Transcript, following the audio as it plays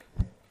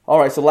All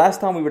right, so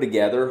last time we were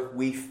together,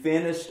 we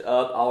finished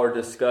up our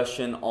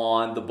discussion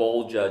on the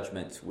bowl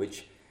judgments,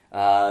 which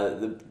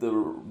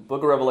the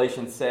book of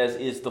Revelation says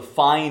is the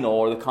final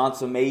or the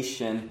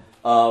consummation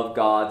of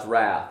God's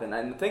wrath. And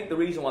I think the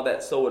reason why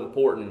that's so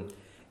important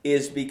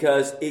is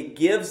because it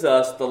gives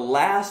us the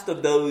last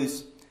of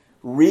those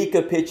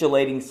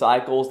recapitulating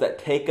cycles that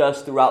take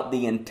us throughout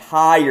the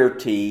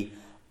entirety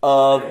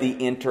of the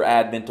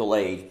interadvental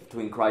age,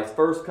 between Christ's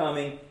first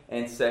coming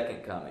and second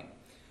coming.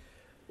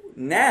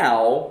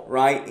 Now,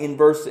 right, in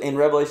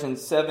Revelation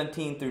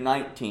 17 through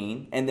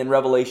 19, and then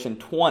Revelation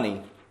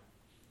 20,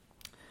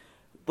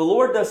 the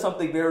Lord does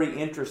something very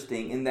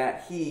interesting in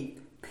that He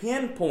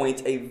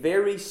pinpoints a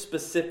very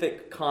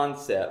specific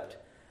concept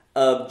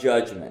of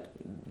judgment.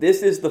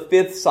 This is the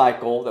fifth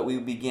cycle that we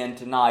begin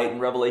tonight in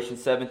Revelation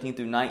 17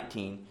 through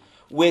 19,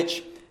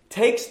 which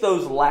takes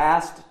those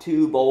last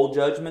two bowl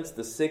judgments,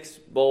 the sixth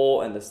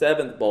bowl and the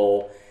seventh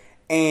bowl,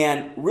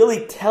 and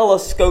really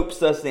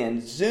telescopes us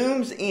in,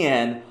 zooms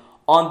in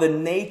on the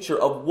nature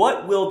of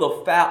what will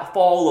the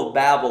fall of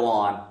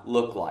Babylon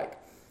look like.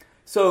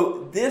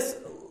 So this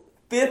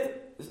fifth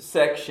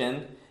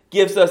section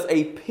gives us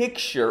a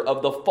picture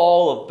of the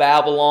fall of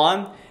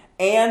Babylon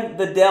and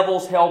the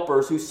devil's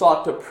helpers who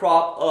sought to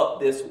prop up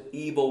this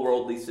evil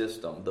worldly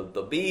system,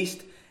 the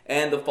beast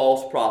and the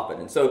false prophet.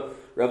 And so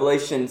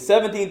Revelation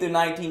 17 through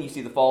 19, you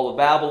see the fall of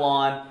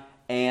Babylon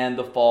and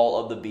the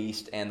fall of the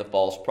beast and the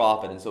false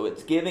prophet. And so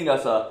it's giving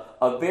us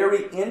a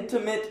very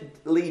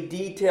intimately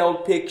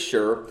detailed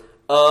picture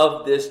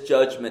of this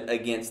judgment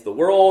against the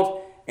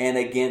world and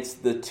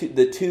against the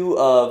two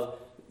of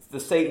the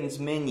Satan's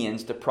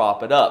minions to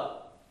prop it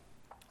up.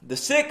 The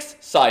sixth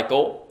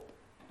cycle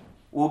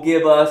will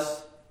give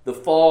us the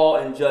fall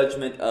and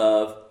judgment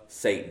of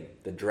Satan,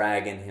 the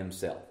dragon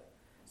himself.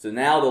 So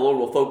now the Lord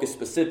will focus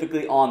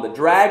specifically on the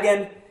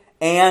dragon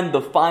and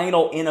the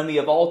final enemy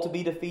of all to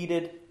be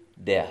defeated,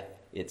 death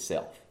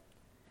itself.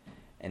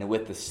 And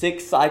with the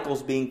 6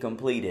 cycles being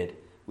completed,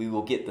 we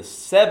will get the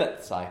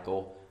 7th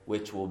cycle,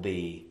 which will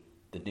be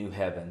the new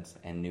heavens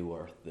and new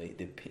earth,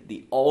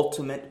 the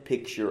ultimate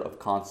picture of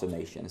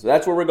consummation. So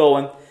that's where we're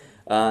going.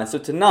 So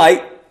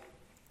tonight,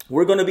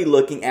 we're going to be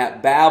looking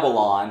at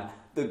Babylon,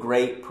 the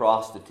great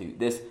prostitute.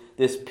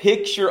 This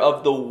picture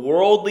of the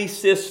worldly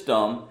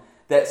system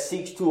that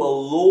seeks to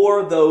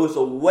allure those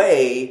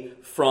away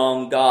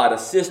from God. A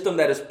system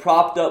that is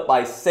propped up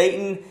by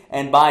Satan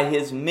and by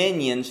his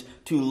minions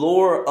to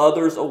lure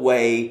others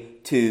away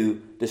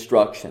to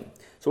destruction.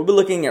 So we'll be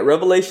looking at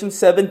Revelation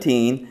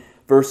 17,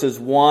 verses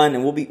 1,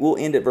 and we'll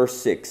end at verse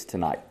 6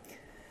 tonight.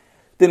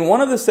 Then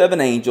one of the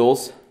 7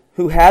 angels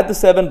who had the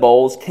 7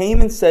 bowls came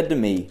and said to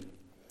me,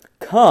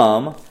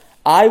 "Come,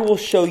 I will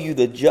show you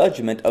the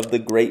judgment of the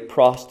great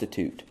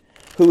prostitute,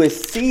 who is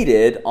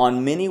seated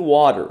on many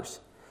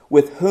waters,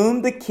 with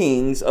whom the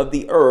kings of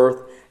the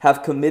earth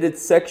have committed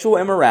sexual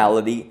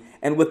immorality,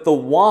 and with the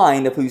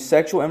wine of whose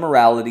sexual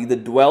immorality the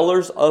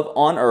dwellers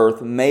on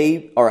earth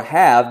may or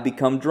have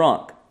become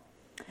drunk.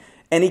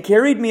 And he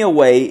carried me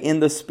away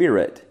in the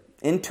spirit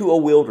into a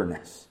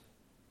wilderness.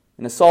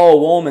 And I saw a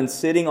woman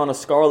sitting on a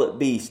scarlet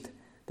beast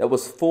that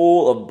was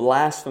full of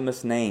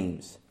blasphemous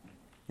names,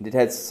 and it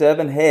had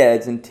 7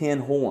 heads and 10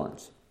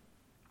 horns.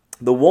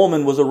 The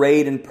woman was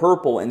arrayed in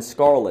purple and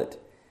scarlet,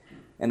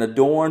 and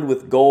adorned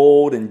with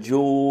gold and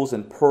jewels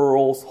and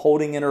pearls,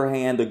 holding in her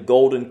hand a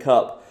golden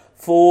cup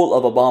full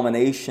of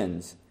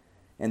abominations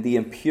and the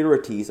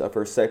impurities of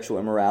her sexual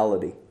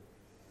immorality.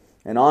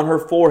 And on her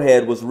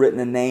forehead was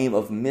written a name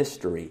of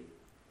mystery,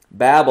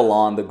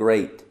 Babylon the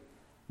Great,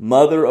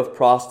 mother of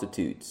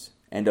prostitutes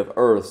and of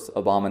earth's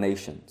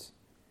abominations.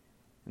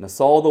 And I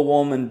saw the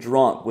woman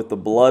drunk with the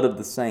blood of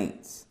the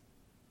saints,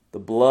 the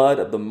blood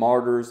of the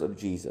martyrs of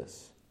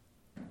Jesus.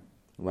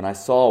 When I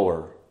saw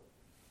her,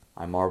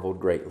 I marveled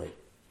greatly."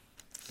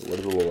 The word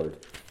of the Lord.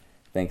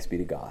 Thanks be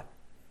to God.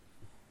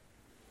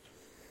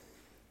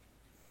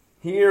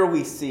 Here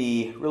we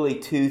see really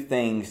 2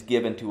 things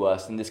given to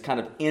us in this kind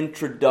of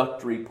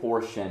introductory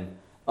portion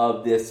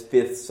of this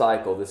 5th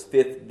cycle, this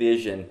 5th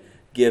vision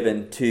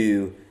given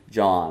to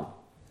John.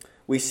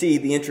 We see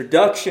the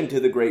introduction to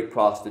the great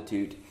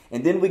prostitute,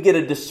 and then we get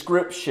a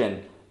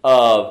description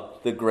of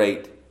the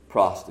great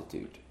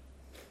prostitute.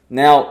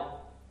 Now,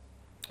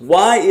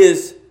 why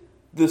is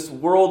this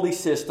worldly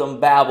system,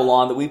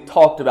 Babylon, that we've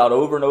talked about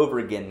over and over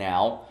again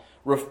now,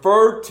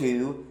 referred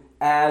to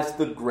as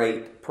the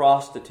great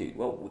prostitute?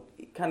 Well,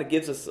 it kind of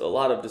gives us a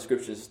lot of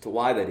descriptions as to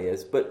why that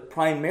is, but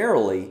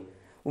primarily,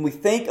 when we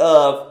think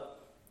of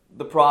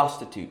the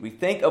prostitute, we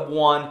think of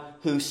one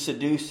who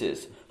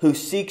seduces, who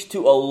seeks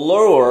to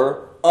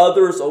allure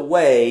others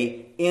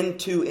away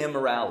into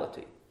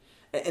immorality.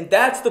 And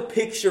that's the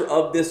picture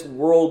of this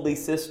worldly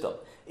system.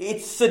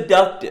 It's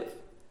seductive.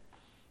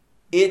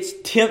 It's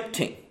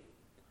tempting.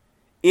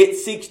 It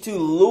seeks to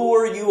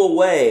lure you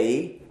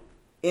away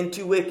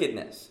into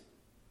wickedness.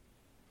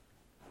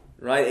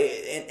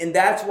 Right? And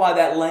that's why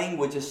that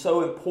language is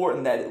so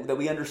important that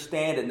we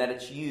understand and that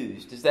it's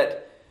used. Is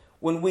that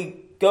when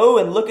we go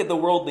and look at the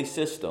worldly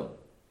system,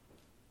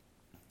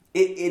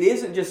 It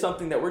isn't just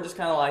something that we're just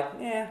kind of like,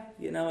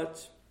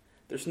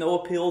 there's no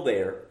appeal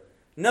there.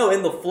 No,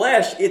 in the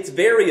flesh, it's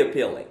very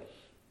appealing.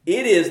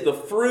 It is the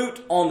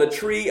fruit on the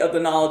tree of the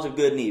knowledge of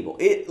good and evil.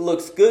 It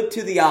looks good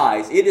to the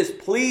eyes. It is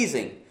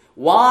pleasing.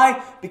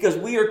 Why? Because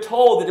we are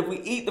told that if we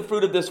eat the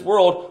fruit of this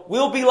world,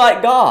 we'll be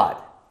like God.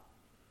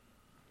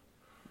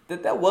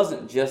 That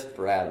wasn't just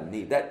for Adam and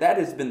Eve. That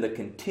has been the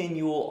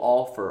continual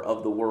offer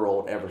of the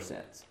world ever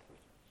since.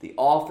 The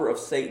offer of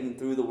Satan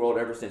through the world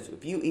ever since.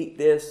 If you eat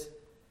this,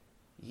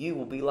 you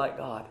will be like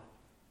God.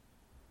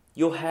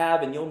 You'll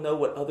have and you'll know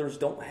what others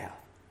don't have.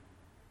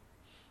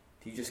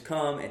 If you just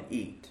come and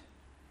eat.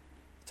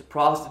 It's a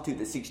prostitute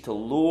that seeks to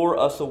lure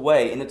us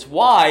away. And it's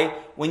why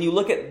when you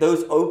look at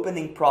those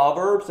opening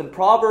Proverbs, and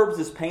Proverbs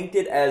is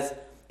painted as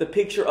the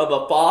picture of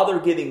a father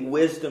giving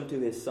wisdom to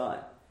his son.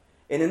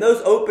 And in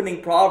those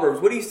opening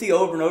Proverbs, what do you see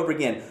over and over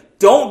again?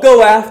 Don't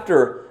go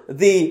after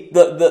the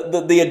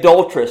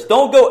adulteress.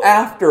 Don't go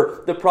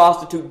after the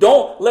prostitute.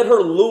 Don't let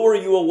her lure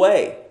you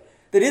away.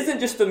 That isn't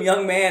just some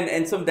young man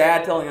and some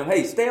dad telling him,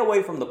 hey, stay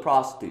away from the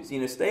prostitutes.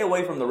 Stay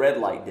away from the red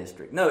light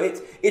district. No,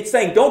 it's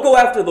saying don't go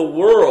after the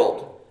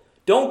world.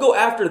 Don't go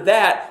after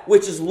that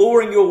which is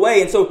luring you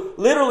away. And so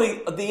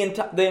literally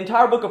the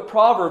entire book of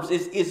Proverbs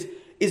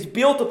is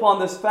built upon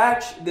this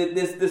fact,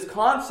 this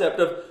concept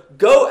of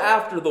go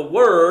after the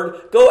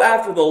Word, go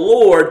after the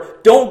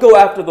Lord, don't go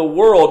after the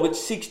world which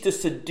seeks to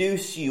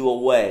seduce you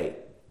away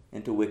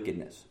into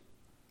wickedness.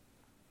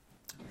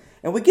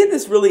 And we get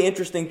this really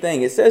interesting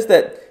thing. It says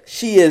that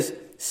she is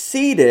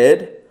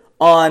seated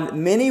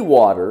on many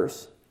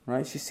waters,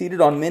 right? She's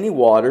seated on many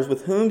waters,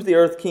 with whom the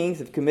earth kings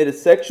have committed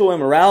sexual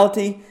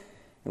immorality,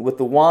 and with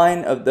the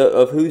wine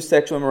of whose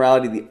sexual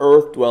immorality the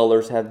earth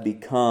dwellers have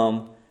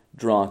become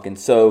drunk. And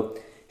so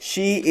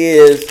she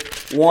is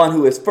one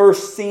who is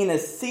first seen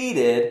as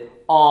seated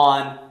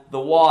on the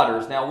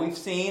waters. Now we've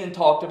seen and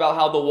talked about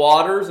how the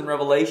waters in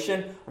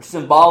Revelation are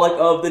symbolic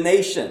of the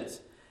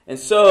nations. And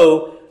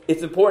so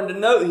it's important to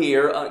note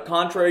here,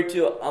 contrary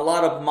to a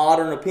lot of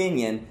modern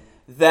opinion,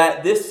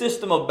 that this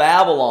system of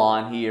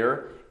Babylon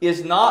here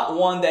is not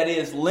one that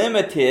is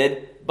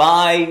limited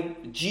by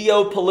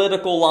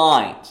geopolitical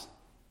lines.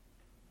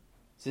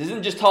 This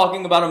isn't just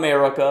talking about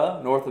America,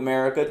 North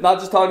America. It's not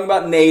just talking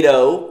about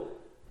NATO.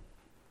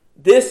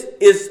 This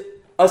is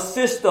a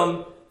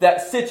system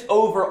that sits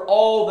over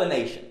all the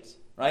nations,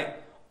 right?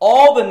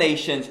 All the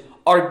nations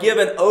are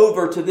given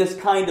over to this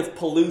kind of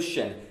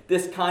pollution,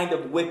 this kind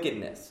of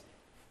wickedness.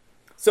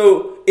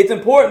 So it's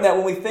important that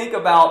when we think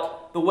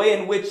about the way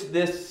in which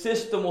this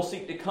system will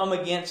seek to come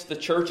against the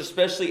church,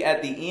 especially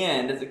at the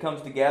end as it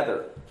comes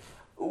together,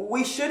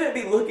 we shouldn't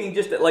be looking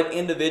just at like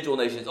individual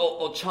nations,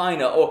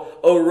 China,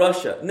 or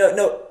Russia.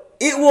 No,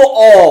 it will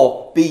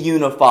all be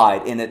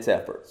unified in its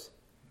efforts.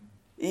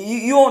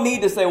 You won't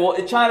need to say, well,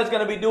 China's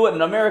going to be doing it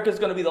and America's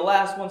going to be the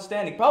last one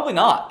standing. Probably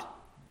not.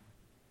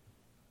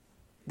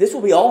 This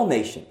will be all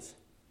nations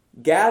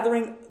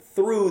gathering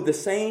through the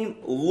same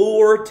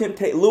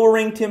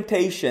luring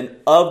temptation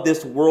of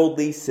this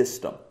worldly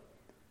system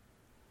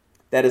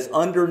that is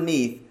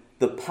underneath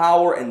the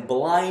power and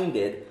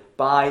blinded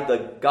by the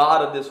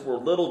god of this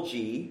world, little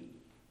g,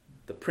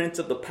 the prince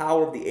of the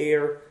power of the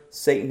air,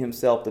 Satan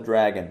himself, the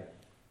dragon.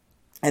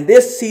 And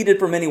this seated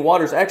for many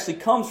waters actually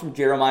comes from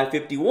Jeremiah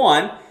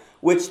 51,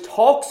 which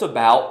talks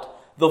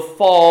about the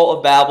fall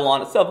of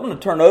Babylon itself. I'm going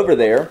to turn over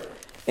there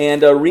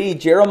and read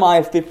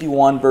Jeremiah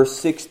 51, verse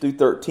 6 through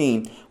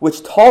 13,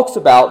 which talks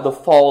about the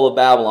fall of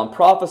Babylon,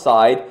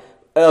 prophesied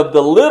of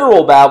the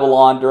literal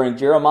Babylon during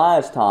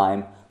Jeremiah's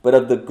time, but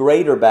of the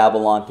greater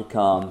Babylon to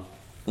come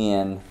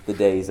in the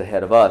days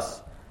ahead of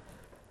us.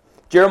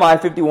 Jeremiah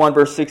 51,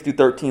 verse 6 through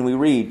 13, we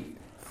read,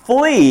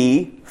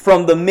 "Flee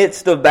from the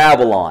midst of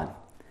Babylon.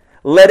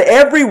 Let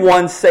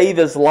everyone save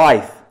his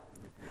life.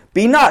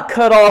 Be not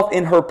cut off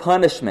in her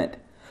punishment,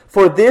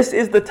 for this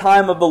is the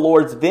time of the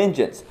Lord's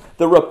vengeance,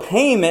 the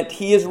repayment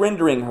he is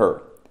rendering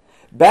her.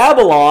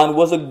 Babylon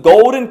was a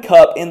golden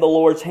cup in the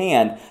Lord's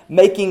hand,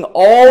 making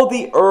all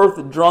the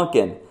earth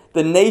drunken,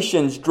 the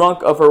nations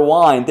drunk of her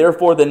wine.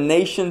 Therefore the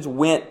nations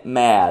went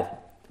mad.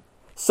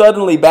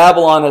 Suddenly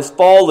Babylon has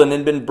fallen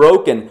and been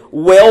broken.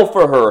 Wail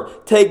for her.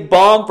 Take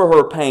balm for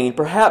her pain.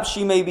 Perhaps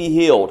she may be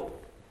healed.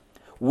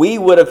 We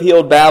would have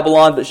healed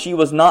Babylon, but she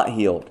was not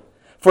healed.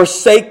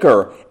 Forsake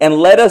her, and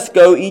let us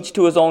go each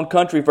to his own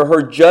country, for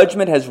her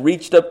judgment has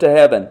reached up to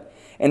heaven,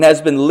 and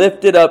has been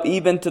lifted up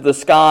even to the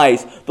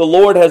skies. The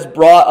Lord has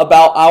brought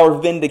about our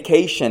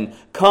vindication.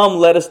 Come,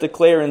 let us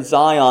declare in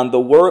Zion the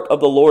work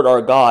of the Lord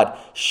our God.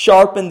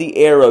 Sharpen the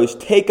arrows,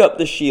 take up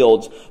the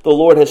shields. The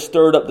Lord has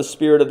stirred up the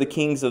spirit of the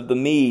kings of the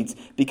Medes,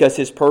 because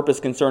his purpose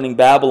concerning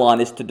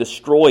Babylon is to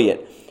destroy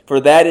it. For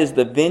that is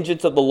the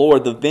vengeance of the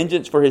Lord, the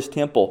vengeance for his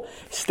temple.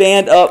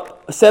 Stand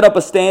up, set up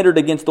a standard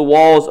against the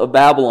walls of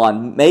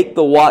Babylon. Make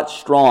the watch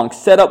strong.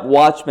 Set up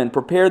watchmen,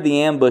 prepare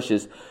the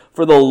ambushes.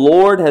 For the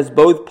Lord has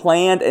both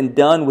planned and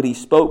done what he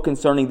spoke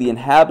concerning the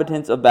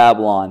inhabitants of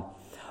Babylon.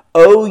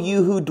 O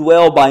you who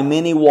dwell by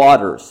many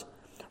waters,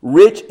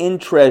 rich in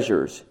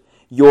treasures,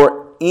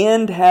 your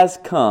end has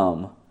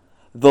come.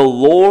 The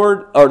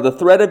Lord, or the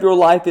thread of your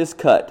life is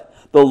cut.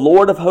 The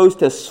Lord of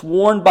hosts has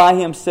sworn by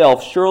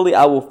himself, surely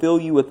I will fill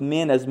you with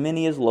men as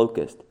many as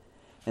locusts,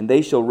 and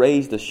they shall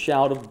raise the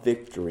shout of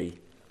victory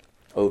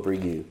over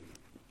you.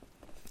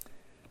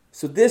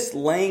 So this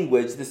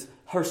language, this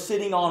her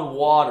sitting on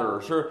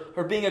waters,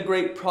 her being a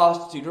great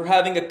prostitute, her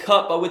having a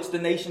cup by which the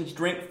nations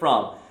drink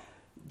from.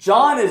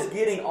 John is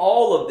getting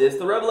all of this.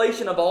 The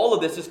revelation of all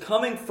of this is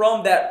coming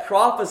from that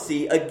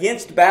prophecy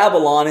against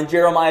Babylon in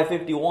Jeremiah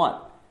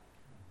 51.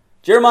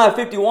 Jeremiah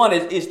 51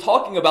 is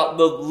talking about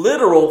the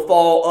literal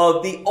fall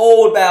of the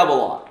old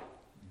Babylon.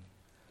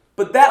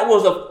 But that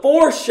was a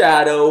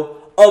foreshadow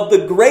of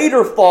the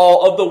greater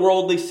fall of the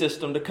worldly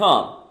system to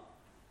come.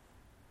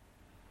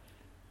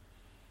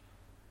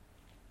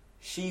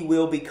 She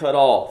will be cut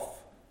off.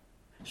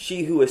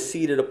 She who is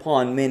seated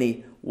upon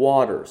many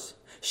waters.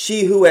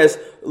 She who has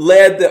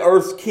led the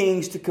earth's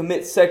kings to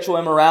commit sexual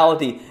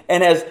immorality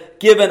and has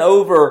given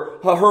over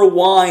her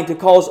wine to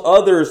cause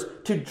others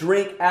to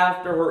drink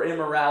after her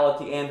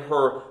immorality and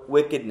her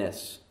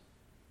wickedness.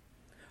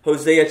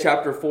 Hosea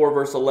chapter 4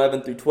 verse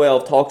 11 through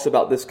 12 talks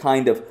about this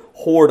kind of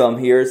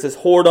whoredom here. It says,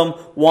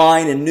 whoredom,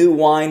 wine, and new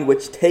wine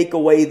which take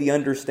away the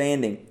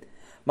understanding.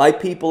 My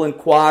people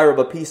inquire of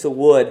a piece of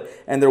wood,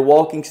 and their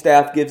walking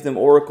staff gives them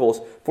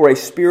oracles. For a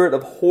spirit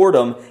of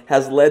whoredom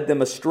has led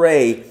them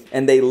astray,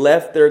 and they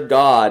left their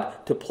God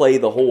to play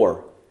the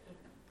whore.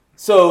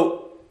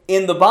 So,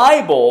 in the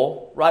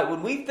Bible, right,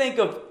 when we think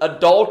of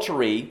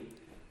adultery,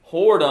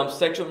 whoredom,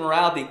 sexual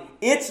immorality,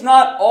 it's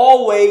not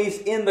always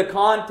in the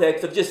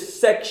context of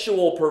just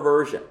sexual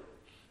perversion.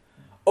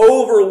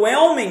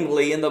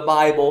 Overwhelmingly in the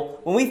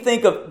Bible, when we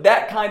think of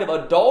that kind of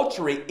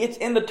adultery, it's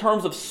in the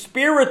terms of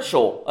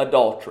spiritual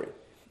adultery.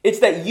 It's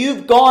that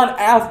you've gone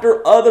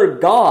after other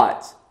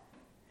gods.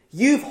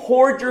 You've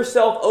whored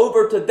yourself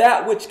over to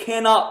that which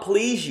cannot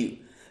please you,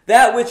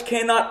 that which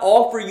cannot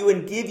offer you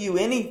and give you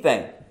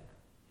anything.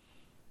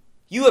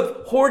 You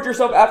have whored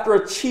yourself after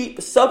a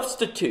cheap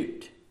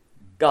substitute,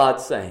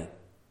 God's saying.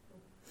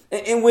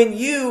 And when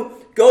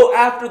you go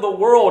after the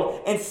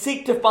world and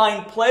seek to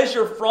find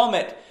pleasure from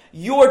it,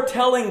 you're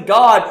telling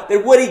God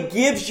that what He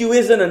gives you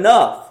isn't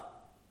enough.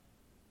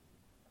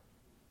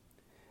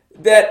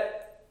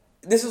 That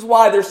this is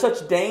why there's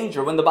such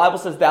danger when the Bible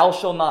says, thou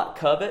shalt not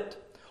covet.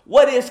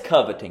 What is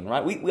coveting,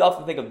 right? We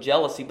often think of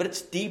jealousy, but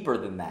it's deeper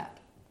than that.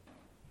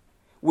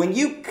 When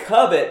you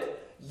covet,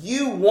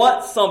 you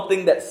want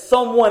something that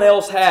someone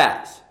else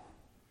has.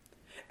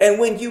 And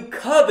when you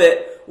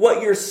covet,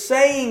 what you're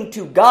saying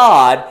to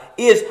God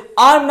is,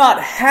 I'm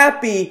not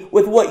happy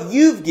with what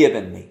you've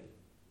given me.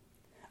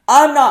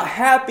 I'm not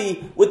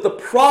happy with the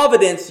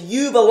providence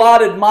you've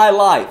allotted my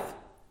life.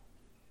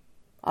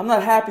 I'm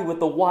not happy with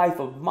the wife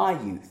of my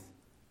youth.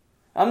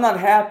 I'm not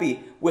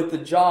happy with the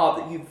job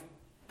that you've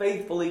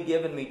faithfully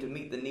given me to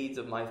meet the needs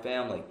of my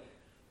family.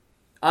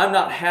 I'm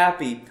not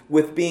happy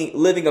with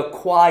living a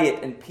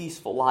quiet and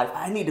peaceful life.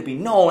 I need to be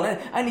known.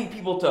 I need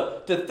people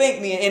to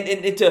thank me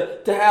and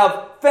to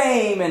have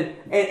fame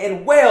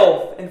and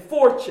wealth and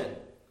fortune.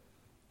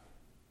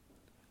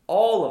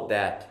 All of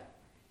that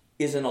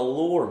is an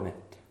allurement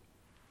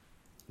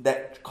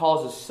that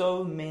causes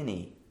so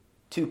many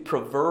to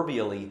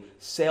proverbially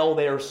sell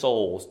their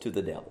souls to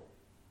the devil.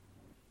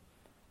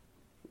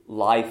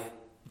 Life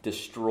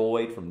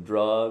destroyed from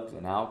drugs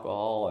and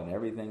alcohol and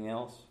everything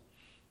else.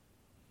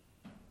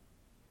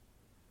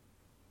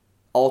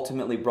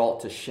 Ultimately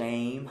brought to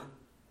shame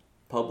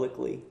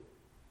publicly.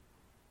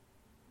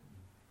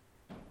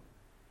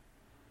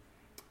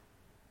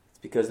 It's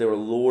because they were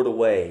lured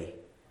away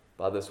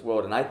by this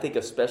world. And I think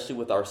especially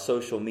with our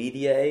social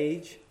media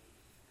age,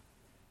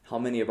 how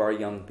many of our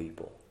young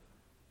people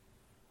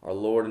are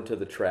lured into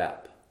the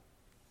trap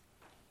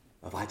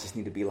of, I just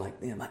need to be like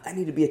them. I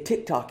need to be a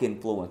TikTok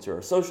influencer,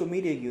 a social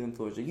media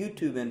influencer,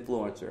 YouTube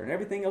influencer, and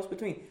everything else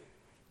between.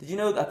 Did you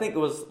know, I think it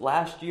was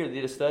last year they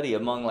did a study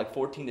among like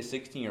 14 to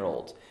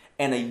 16-year-olds,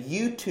 and a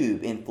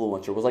YouTube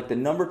influencer was like the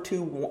number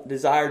 2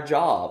 desired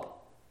job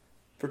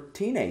for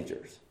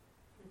teenagers.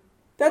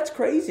 That's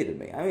crazy to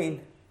me. I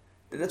mean,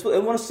 that's what they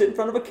want, to sit in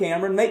front of a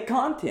camera and make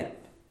content.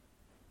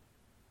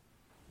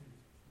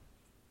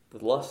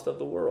 The lust of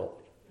the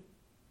world.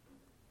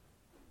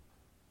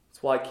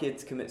 That's why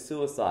kids commit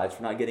suicides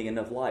for not getting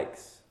enough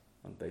likes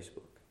on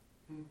Facebook.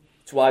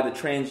 It's why the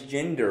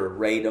transgender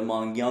rate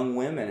among young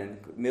women in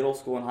middle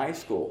school and high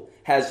school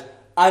has,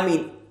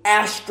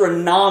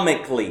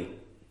 astronomically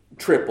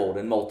tripled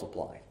and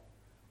multiplied.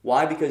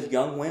 Why? Because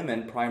young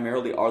women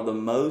primarily are the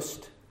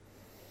most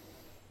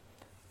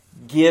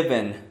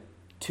given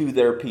to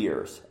their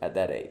peers at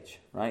that age,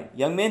 right?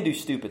 Young men do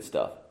stupid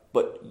stuff,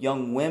 but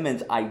young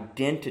women's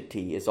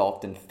identity is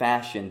often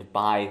fashioned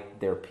by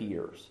their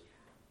peers.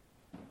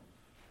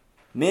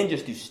 Men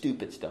just do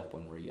stupid stuff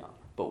when we're young.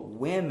 But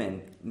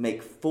women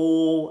make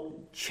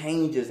full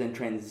changes and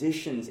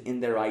transitions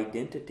in their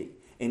identity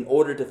in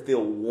order to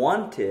feel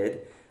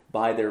wanted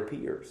by their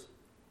peers.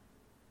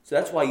 So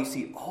that's why you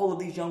see all of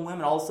these young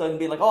women all of a sudden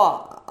be like,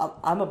 oh,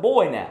 I'm a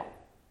boy now.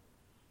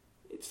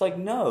 It's like,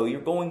 no,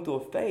 you're going through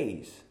a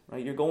phase,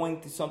 right? You're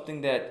going through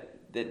something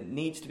that that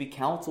needs to be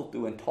counseled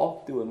through and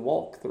talked through and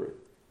walked through.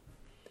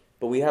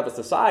 But we have a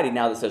society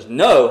now that says,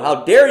 no,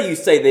 how dare you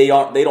say they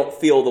don't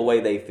feel the way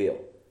they feel.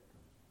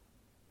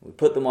 We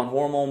put them on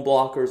hormone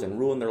blockers and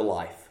ruin their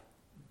life.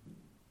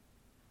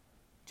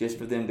 Just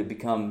for them to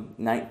become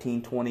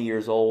 19, 20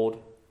 years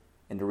old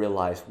and to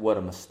realize what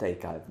a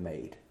mistake I've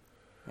made.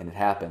 And it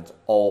happens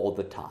all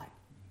the time.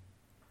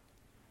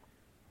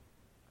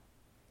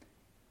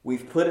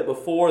 We've put it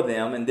before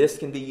them, and this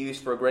can be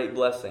used for a great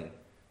blessing.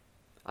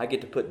 I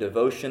get to put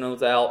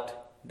devotionals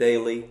out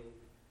daily.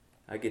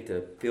 I get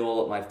to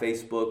fill up my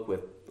Facebook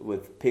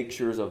with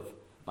pictures of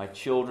my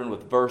children,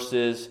 with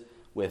verses,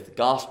 with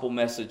gospel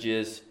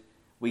messages.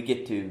 We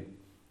get to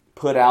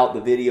put out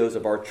the videos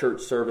of our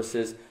church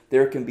services.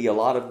 There can be a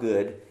lot of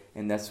good,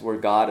 and that's where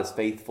God is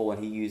faithful,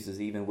 and He uses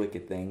even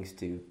wicked things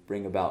to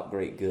bring about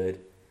great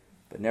good.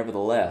 But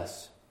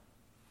nevertheless,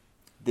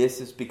 this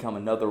has become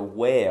another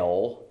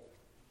well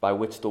by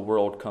which the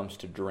world comes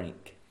to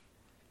drink,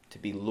 to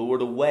be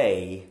lured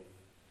away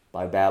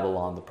by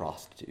Babylon the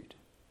prostitute.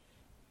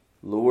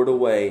 Lured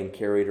away and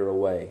carried her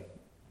away.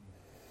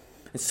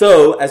 And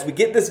so, as we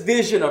get this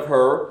vision of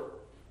her,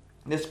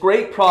 this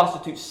great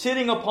prostitute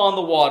sitting upon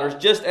the waters,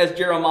 just as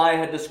Jeremiah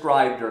had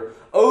described her,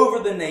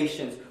 over the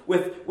nations,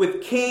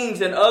 with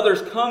kings and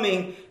others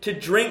coming to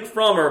drink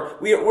from her,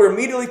 we're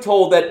immediately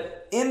told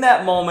that in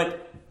that moment,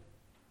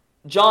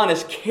 John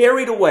is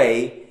carried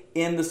away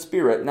in the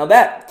Spirit. Now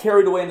that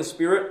carried away in the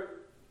Spirit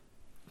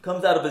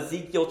comes out of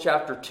Ezekiel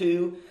chapter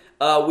 2,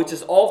 which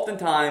is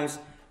oftentimes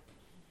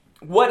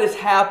what is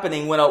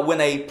happening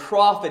when a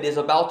prophet is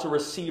about to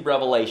receive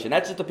revelation.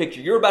 That's just a picture.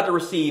 You're about to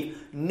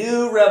receive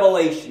new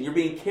revelation. You're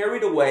being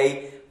carried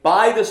away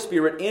by the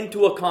Spirit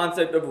into a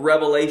concept of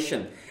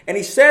revelation. And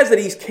he says that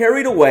he's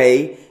carried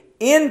away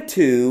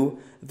into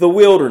the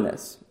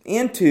wilderness.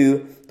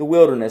 Into the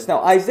wilderness.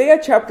 Now Isaiah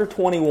chapter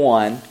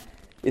 21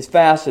 is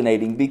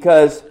fascinating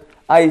because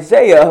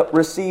Isaiah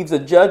receives a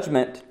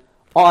judgment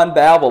on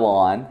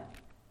Babylon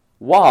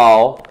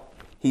while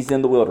he's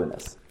in the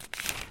wilderness.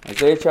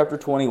 Isaiah chapter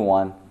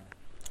 21,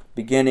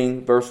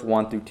 beginning verse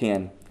 1 through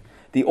 10.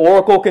 The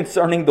oracle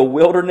concerning the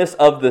wilderness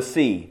of the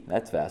sea.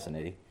 That's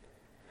fascinating.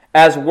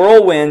 As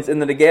whirlwinds in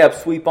the Negeb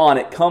sweep on,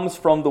 it comes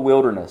from the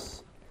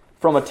wilderness,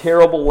 from a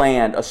terrible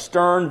land. A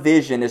stern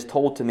vision is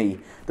told to me.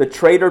 The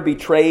traitor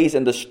betrays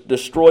and the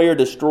destroyer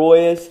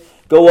destroys.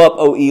 Go up,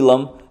 O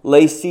Elam.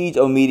 Lay siege,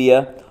 O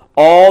Media.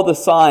 All the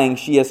sighing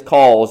she has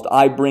caused,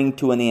 I bring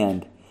to an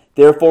end.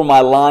 Therefore my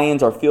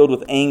lions are filled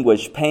with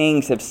anguish.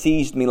 Pangs have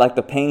seized me like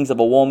the pangs of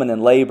a woman in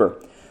labor.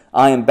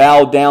 I am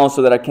bowed down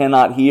so that I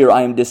cannot hear.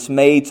 I am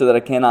dismayed so that I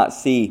cannot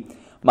see.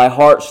 My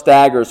heart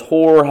staggers.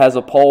 Horror has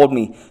appalled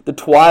me. The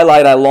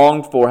twilight I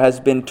longed for has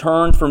been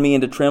turned for me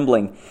into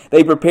trembling.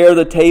 They prepare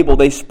the table.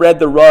 They spread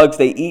the rugs.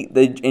 They eat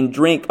and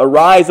drink.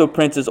 Arise, O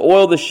princes,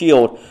 oil the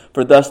shield.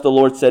 For thus the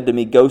Lord said to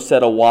me, go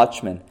set a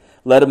watchman.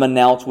 Let him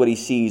announce what he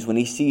sees. When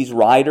he sees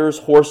riders,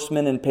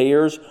 horsemen in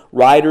pairs,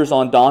 riders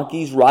on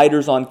donkeys,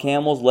 riders on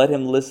camels, let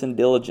him listen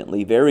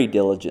diligently, very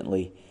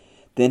diligently.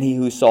 Then he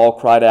who saw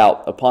cried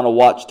out, upon a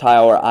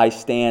watchtower I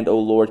stand, O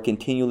Lord,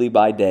 continually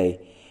by day.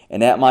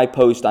 And at my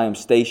post I am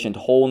stationed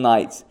whole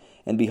nights.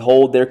 And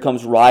behold, there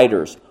comes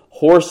riders,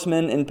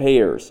 horsemen in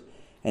pairs.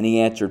 And he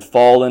answered,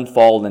 fallen,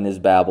 fallen is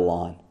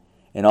Babylon.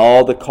 And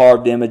all the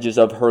carved images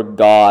of her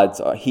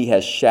gods he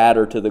has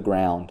shattered to the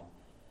ground.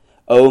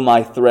 O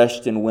my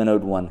threshed and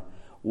winnowed one,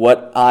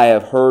 what I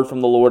have heard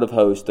from the Lord of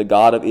hosts, the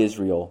God of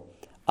Israel,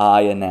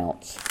 I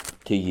announce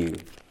to you.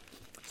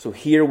 So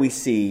here we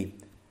see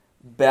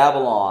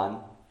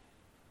Babylon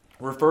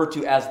referred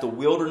to as the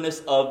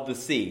wilderness of the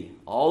sea.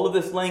 All of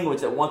this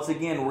language that once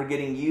again we're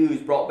getting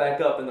used, brought back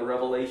up in the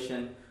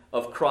revelation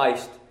of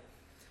Christ.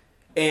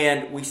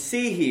 And we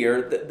see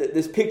here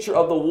this picture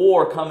of the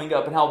war coming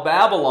up and how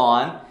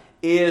Babylon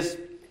is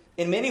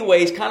in many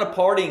ways kind of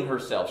partying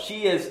herself.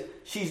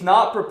 She's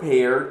not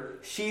prepared.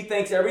 She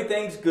thinks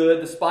everything's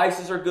good. The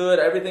spices are good.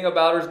 Everything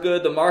about her is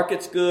good. The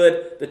market's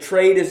good. The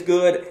trade is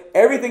good.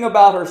 Everything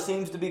about her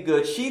seems to be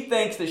good. She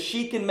thinks that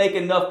she can make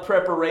enough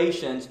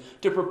preparations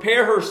to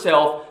prepare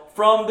herself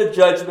from the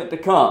judgment to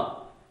come.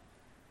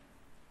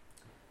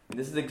 And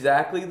this is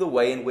exactly the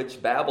way in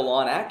which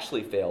Babylon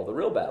actually failed, the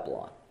real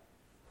Babylon.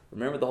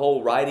 Remember the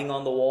whole writing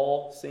on the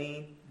wall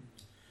scene?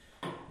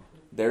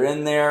 They're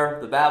in there.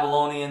 The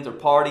Babylonians are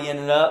partying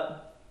it up.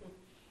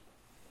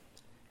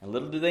 And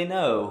little do they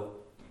know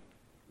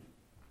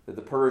that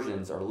the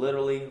Persians are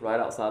literally right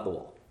outside the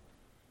wall.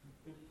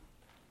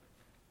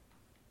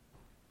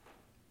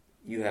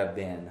 You have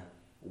been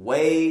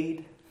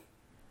weighed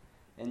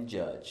and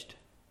judged.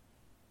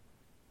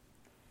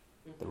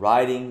 The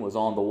writing was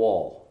on the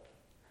wall.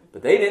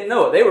 But they didn't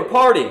know it. They were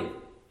partying.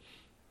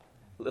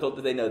 Little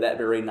did they know that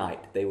very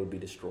night they would be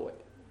destroyed.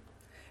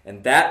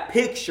 And that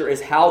picture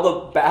is how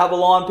the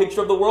Babylon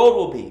picture of the world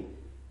will be.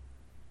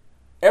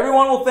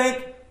 Everyone will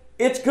think,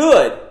 it's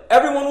good.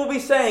 Everyone will be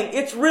saying,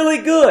 it's really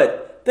good.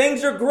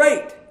 Things are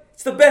great.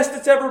 It's the best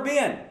it's ever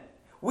been.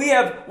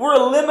 We're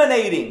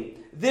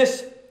eliminating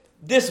this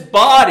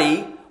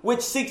body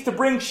which seeks to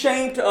bring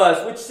shame to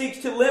us, which seeks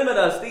to limit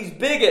us, these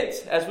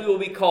bigots, as we will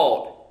be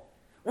called.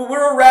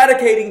 We're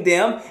eradicating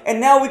them, and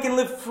now we can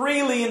live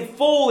freely and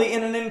fully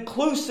in an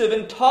inclusive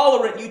and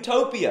tolerant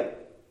utopia.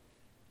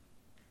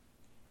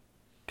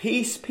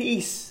 Peace,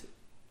 peace,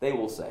 they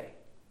will say.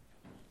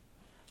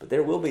 But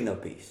there will be no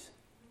peace.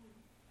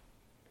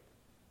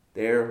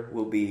 There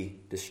will be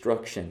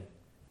destruction.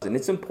 And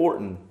it's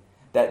important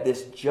that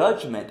this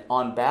judgment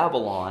on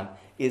Babylon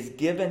is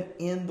given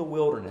in the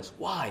wilderness.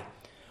 Why?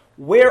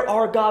 Where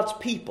are God's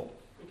people?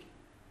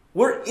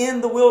 We're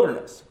in the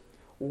wilderness.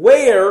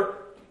 Where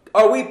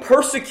are we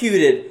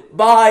persecuted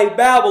by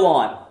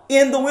Babylon?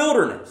 In the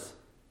wilderness.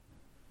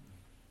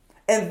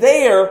 And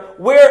there,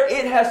 where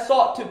it has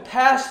sought to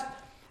pass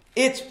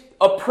its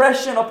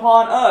oppression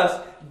upon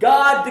us,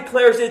 God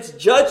declares its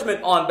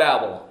judgment on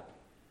Babylon.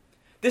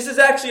 This is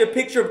actually a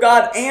picture of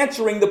God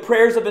answering the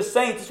prayers of His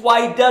saints. That's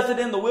why He does it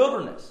in the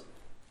wilderness.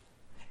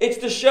 It's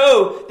to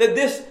show that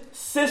this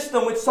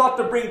system which sought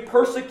to bring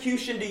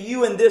persecution to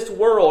you in this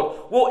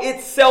world will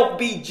itself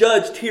be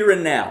judged here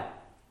and now.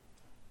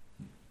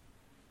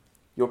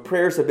 Your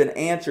prayers have been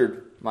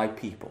answered, my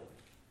people.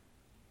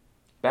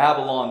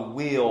 Babylon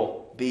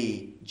will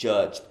be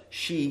judged.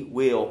 She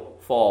will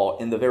fall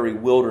in the very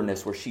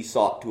wilderness where she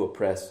sought to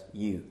oppress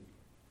you.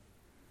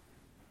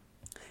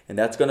 And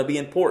that's going to be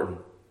important.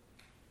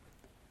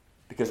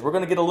 Because we're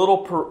going to get a little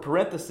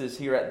parenthesis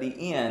here at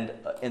the end,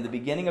 in the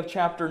beginning of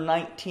chapter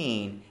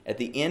 19, at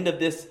the end of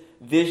this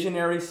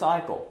visionary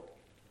cycle,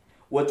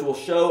 which will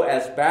show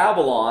as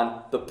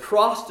Babylon, the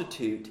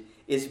prostitute,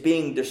 is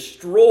being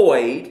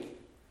destroyed.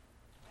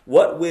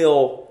 What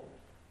will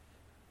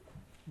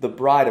the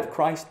bride of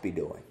Christ be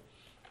doing?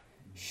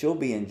 She'll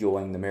be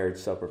enjoying the marriage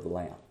supper of the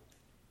Lamb.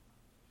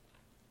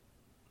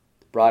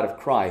 The bride of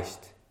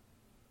Christ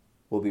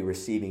will be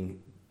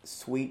receiving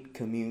sweet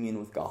communion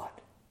with God,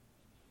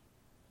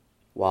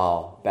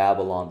 while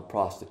Babylon, the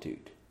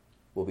prostitute,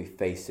 will be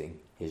facing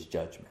His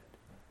judgment.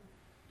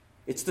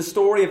 It's the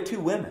story of two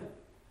women,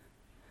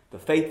 the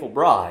faithful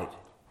bride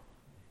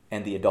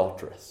and the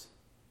adulteress.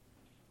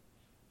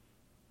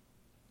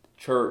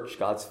 Church,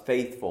 God's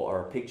faithful,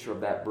 are a picture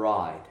of that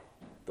bride.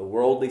 The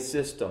worldly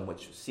system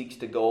which seeks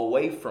to go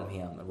away from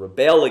Him and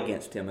rebel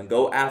against Him and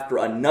go after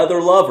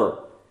another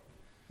lover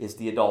is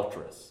the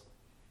adulteress.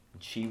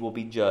 And she will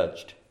be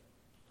judged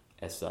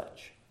as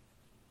such.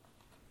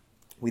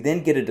 We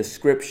then get a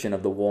description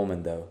of the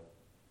woman, though.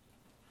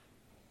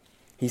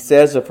 He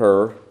says of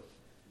her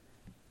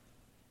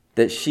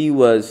that she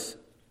was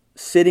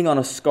sitting on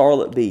a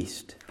scarlet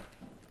beast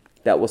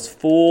that was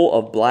full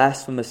of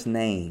blasphemous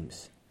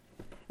names,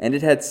 and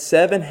it had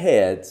 7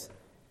 heads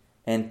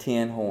and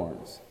 10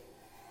 horns.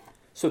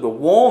 So the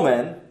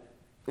woman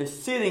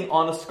is sitting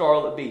on a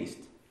scarlet beast.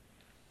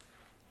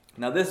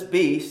 Now this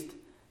beast,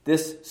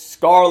 this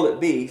scarlet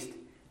beast,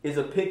 is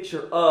a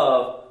picture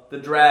of the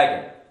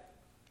dragon,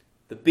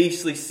 the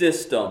beastly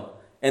system,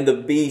 and the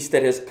beast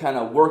that is kind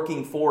of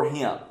working for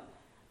him.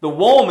 The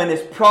woman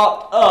is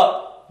propped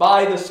up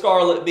by the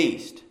scarlet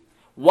beast.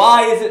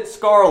 Why is it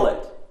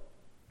scarlet?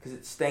 Because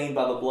it's stained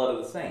by the blood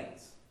of the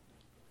saints.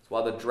 That's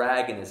why the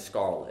dragon is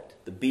scarlet.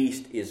 The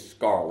beast is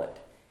scarlet.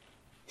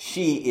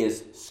 She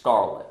is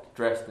scarlet,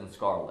 dressed in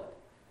scarlet.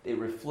 It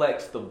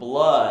reflects the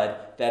blood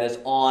that is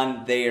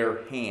on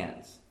their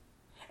hands.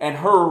 And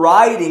her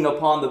riding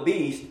upon the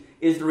beast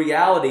is the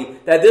reality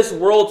that this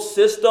world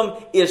system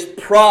is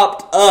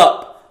propped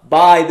up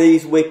by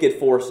these wicked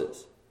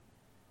forces.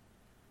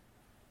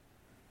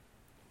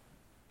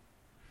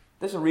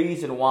 There's a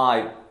reason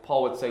why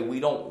Paul would say we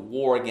don't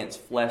war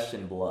against flesh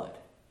and blood,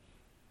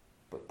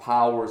 but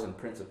powers and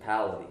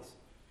principalities.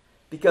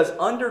 Because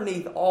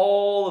underneath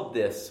all of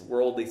this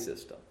worldly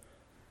system,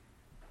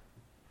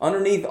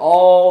 underneath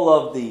all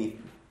of the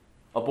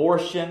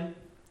abortion,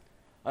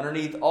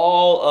 underneath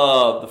all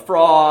of the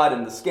fraud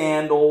and the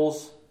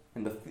scandals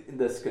and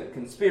the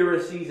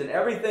conspiracies and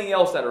everything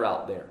else that are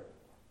out there,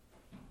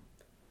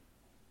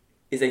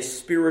 is a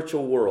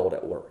spiritual world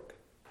at work.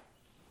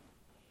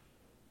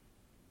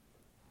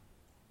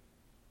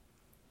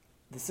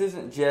 This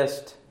isn't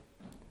just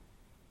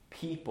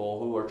people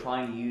who are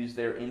trying to use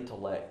their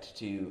intellect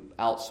to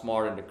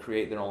outsmart and to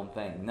create their own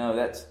thing. No,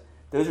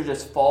 those are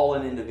just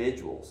fallen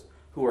individuals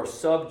who are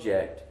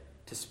subject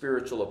to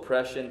spiritual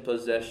oppression,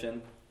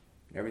 possession,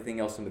 and everything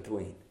else in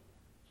between.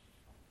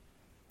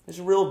 There's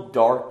real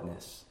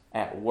darkness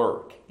at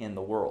work in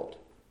the world.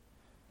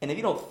 And if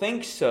you don't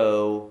think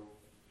so,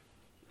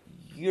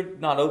 you're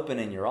not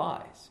opening your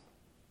eyes.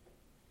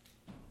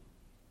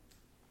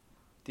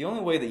 The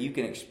only way that you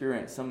can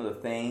experience some of the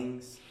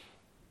things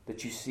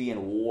that you see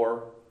in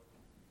war,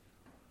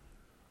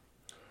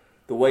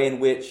 the way in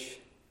which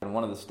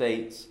one of the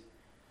states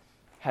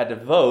had to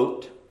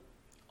vote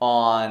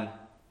on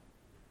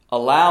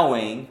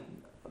allowing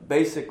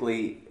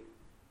basically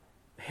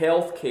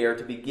health care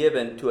to be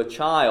given to a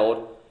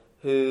child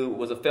who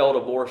was a failed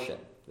abortion.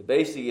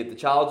 Basically, if the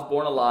child's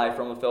born alive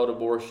from a failed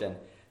abortion,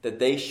 that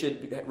they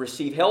should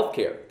receive health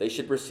care. They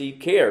should receive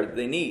care that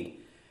they need.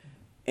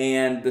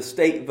 And the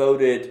state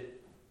voted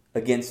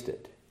against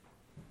it.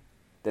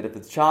 that if the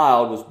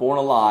child was born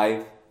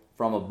alive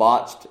from a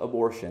botched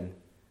abortion,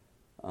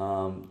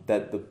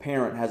 that the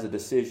parent has a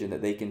decision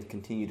that they can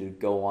continue to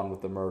go on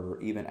with the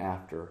murder even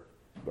after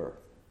birth.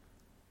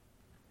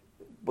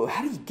 But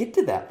how do you get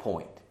to that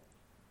point?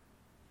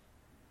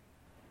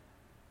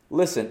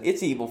 Listen,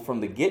 it's evil from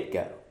the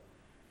get-go.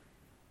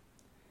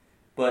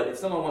 But if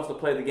someone wants to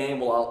play the game,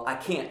 well, I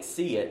can't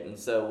see it, and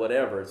so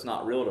whatever, it's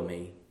not real to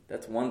me,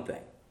 that's one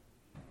thing.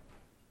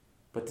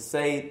 But to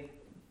say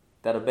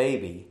that a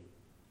baby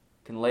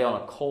can lay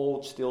on a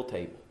cold steel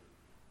table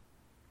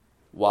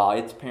while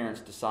its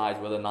parents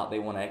decide whether or not they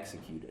want to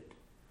execute it,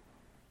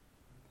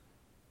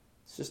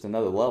 it's just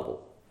another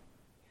level.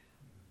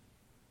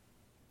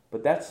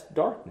 But that's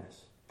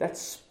darkness.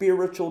 That's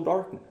spiritual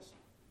darkness.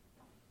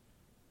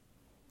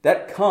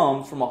 That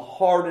comes from a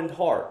hardened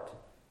heart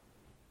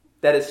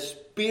that is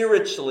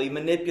spiritually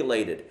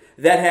manipulated,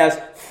 that has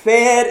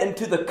fed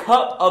into the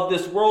cup of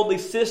this worldly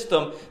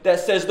system that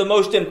says the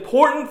most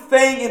important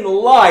thing in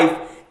life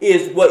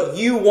is what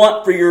you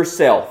want for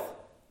yourself.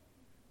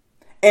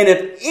 And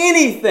if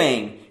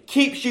anything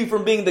keeps you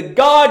from being the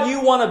God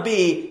you want to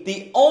be,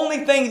 the only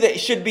thing that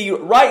should be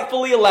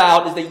rightfully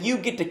allowed is that you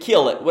get to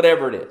kill it,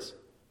 whatever it is.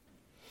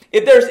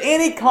 If there's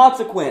any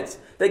consequence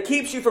that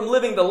keeps you from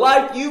living the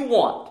life you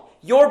want,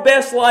 your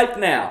best life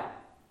now,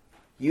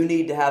 you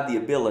need to have the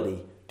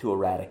ability to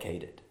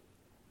eradicate it.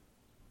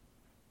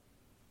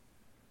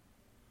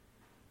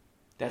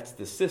 That's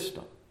the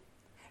system.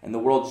 And the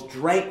world's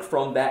drank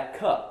from that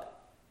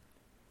cup.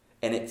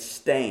 And it's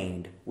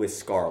stained with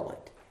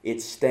scarlet.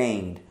 It's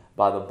stained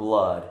by the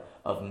blood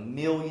of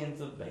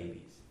millions of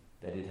babies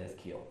that it has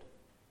killed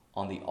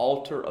on the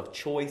altar of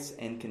choice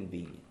and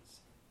convenience,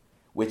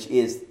 which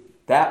is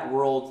that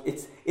world.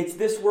 It's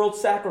this world's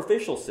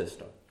sacrificial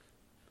system.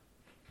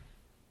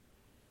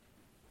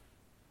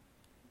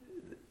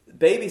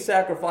 Baby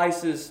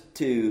sacrifices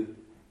to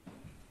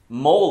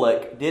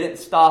Moloch didn't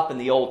stop in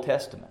the Old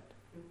Testament.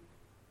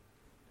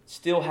 It's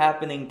still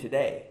happening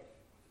today.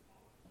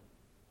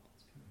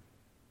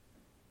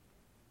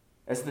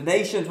 As the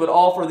nations would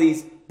offer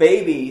these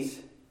babies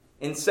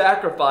in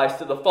sacrifice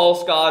to the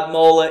false god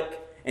Moloch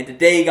and to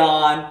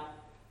Dagon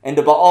and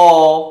to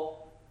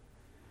Baal,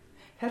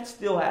 that's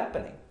still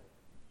happening.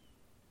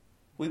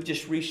 We've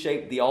just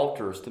reshaped the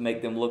altars to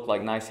make them look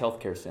like nice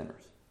healthcare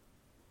centers.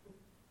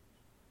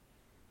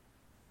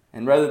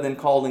 And rather than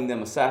calling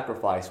them a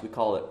sacrifice, we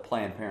call it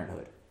Planned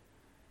Parenthood.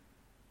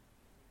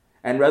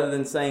 And rather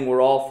than saying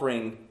we're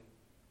offering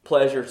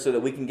pleasure so that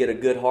we can get a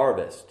good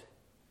harvest,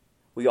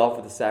 we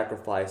offer the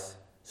sacrifice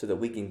so that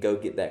we can go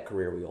get that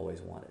career we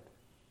always wanted.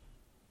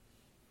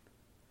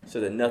 So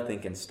that nothing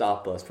can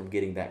stop us from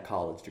getting that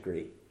college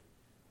degree.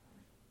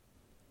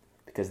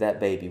 Because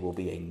that baby will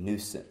be a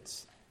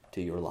nuisance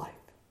to your life.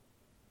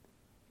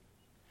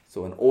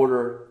 So in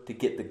order to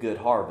get the good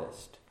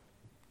harvest,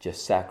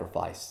 just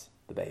sacrifice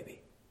the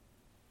baby.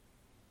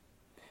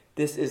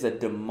 This is a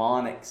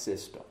demonic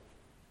system.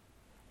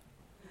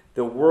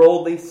 The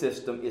worldly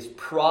system is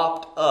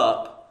propped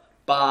up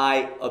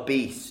by a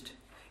beast.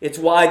 It's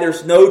why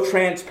there's no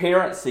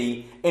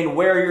transparency in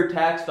where your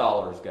tax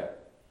dollars go.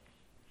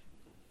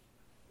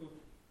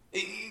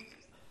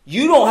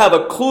 You don't have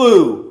a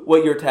clue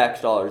what your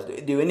tax dollars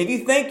do. And if you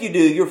think you do,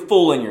 you're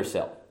fooling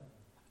yourself.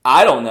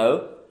 I don't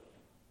know.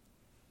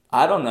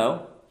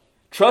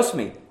 Trust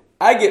me,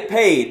 I get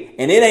paid,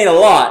 and it ain't a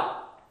lot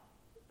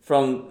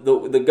from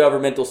the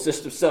governmental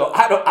system, so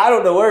I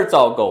don't know where it's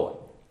all going.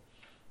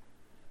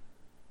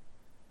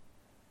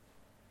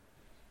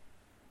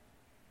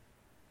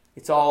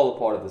 It's all a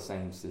part of the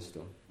same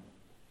system.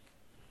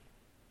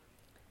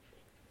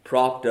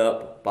 Propped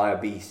up by a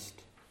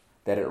beast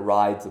that it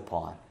rides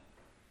upon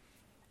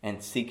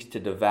and seeks to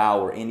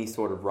devour any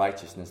sort of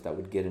righteousness that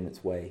would get in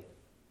its way.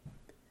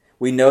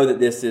 We know that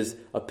this is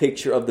a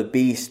picture of the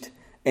beast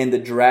and the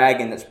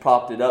dragon that's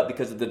propped it up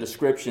because of the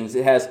descriptions.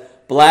 It has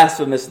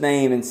blasphemous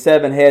name and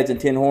 7 heads and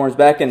 10 horns.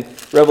 Back in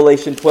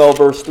Revelation 12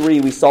 verse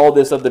 3, we saw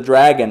this of the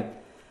dragon.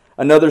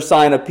 Another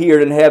sign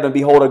appeared in heaven.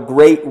 Behold, a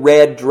great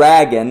red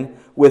dragon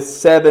with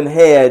 7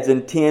 heads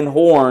and 10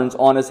 horns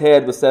on his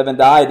head with 7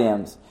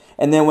 diadems.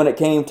 And then when it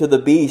came to the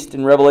beast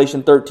in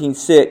Revelation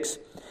 13:6,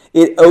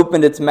 it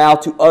opened its mouth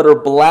to utter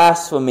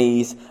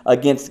blasphemies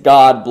against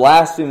God,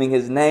 blaspheming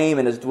His name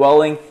and His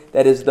dwelling,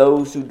 that is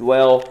those who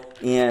dwell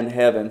in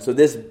heaven. So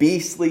this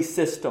beastly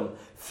system,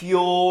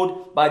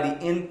 fueled by the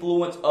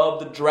influence of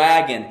the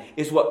dragon,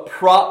 is what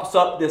props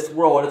up this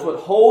world. It's what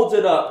holds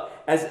it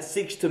up as it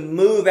seeks to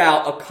move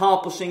out,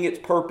 accomplishing its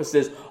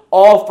purposes,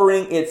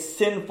 offering its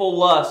sinful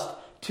lust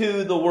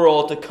to the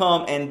world to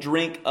come and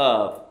drink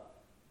of.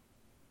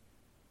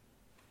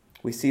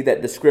 We see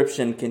that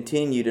description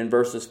continued in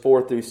verses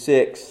 4 through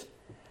 6.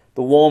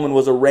 The woman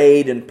was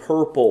arrayed in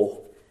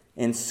purple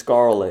and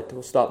scarlet.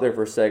 We'll stop there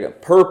for a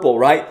second. Purple,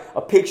 right?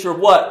 A picture of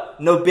what?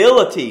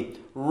 Nobility,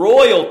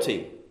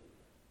 royalty.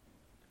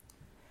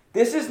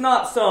 This is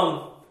not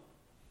some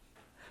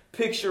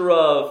picture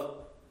of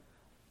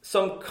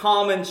some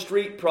common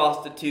street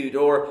prostitute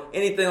or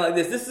anything like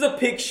this. This is a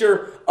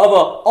picture of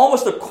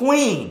almost a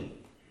queen.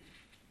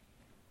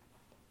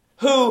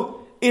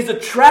 who is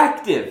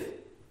attractive,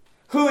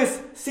 who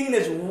is seen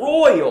as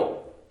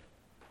royal.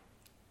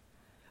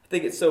 I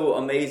think it's so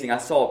amazing. I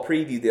saw a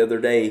preview the other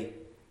day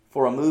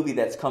for a movie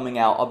that's coming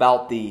out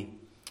about the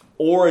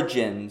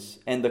origins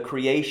and the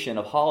creation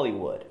of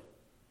Hollywood.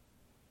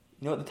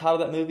 You know what the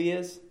title of that movie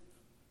is?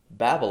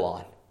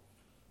 Babylon.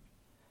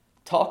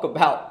 Talk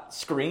about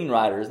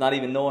screenwriters not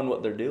even knowing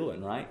what they're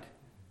doing, right?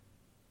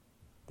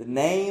 The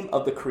name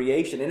of the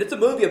creation. And it's a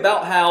movie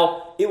about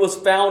how it was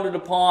founded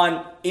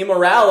upon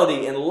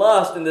immorality and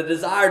lust and the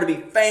desire to be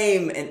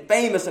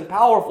famous and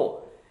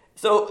powerful.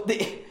 So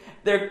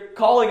they're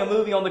calling a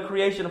movie on the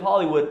creation of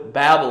Hollywood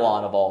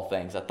Babylon of all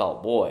things. I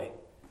thought, boy,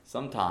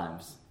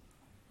 sometimes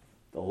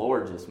the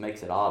Lord just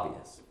makes it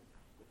obvious.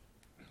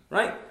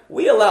 Right?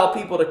 We allow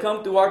people to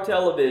come through our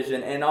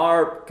television and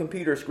our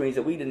computer screens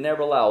that we did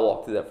never allow to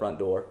walk through that front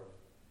door.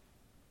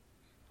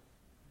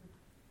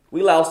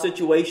 We allow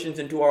situations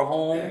into our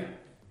home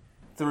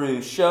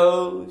through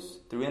shows,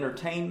 through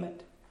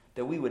entertainment,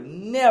 that we would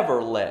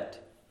never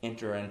let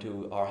enter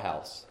into our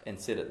house and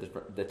sit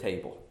at the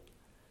table.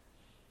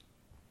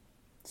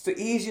 It's the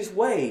easiest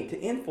way to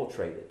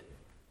infiltrate it,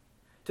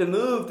 to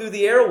move through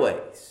the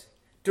airways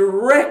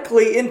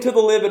directly into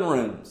the living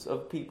rooms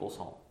of people's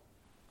homes.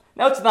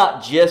 Now, it's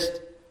not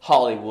just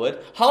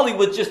Hollywood.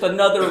 Hollywood's just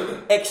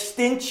another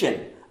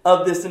extension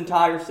of this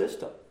entire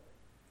system.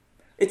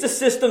 It's a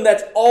system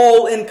that's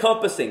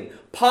all-encompassing.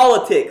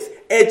 Politics,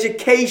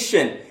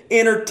 education,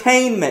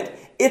 entertainment.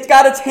 It's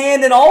got its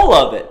hand in all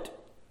of it.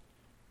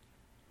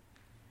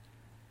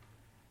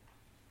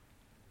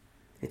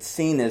 It's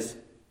seen as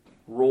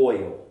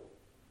royal.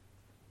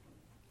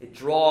 It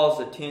draws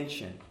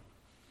attention.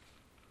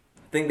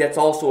 I think that's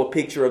also a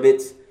picture of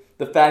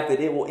the fact that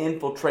it will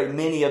infiltrate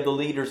many of the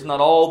leaders, not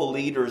all the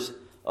leaders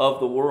of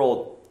the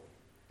world.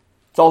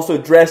 It's also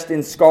dressed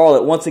in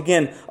scarlet. Once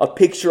again, a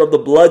picture of the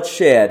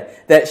bloodshed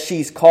that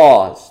she's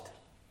caused.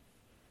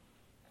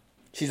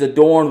 She's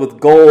adorned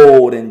with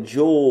gold and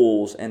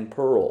jewels and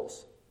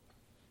pearls.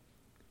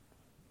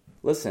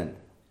 Listen,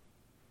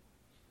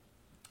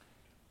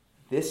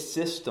 this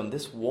system,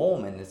 this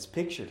woman that's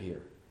pictured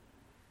here,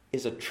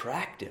 is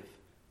attractive.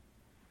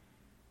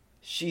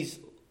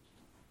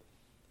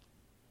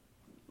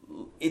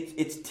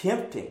 It's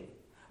tempting.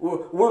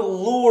 We're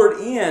lured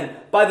in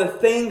by the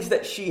things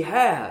that she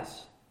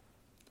has.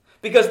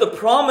 Because the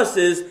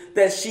promises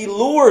that she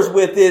lures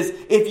with is,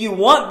 if you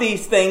want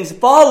these things,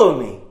 follow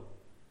me.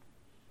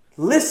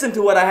 Listen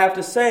to what I have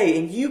to say,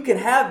 and you can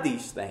have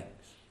these things.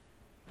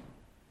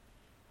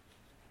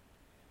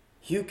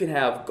 You can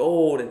have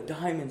gold and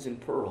diamonds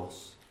and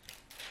pearls.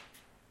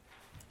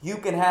 You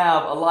can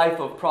have a life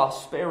of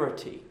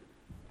prosperity.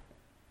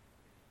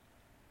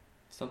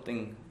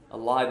 A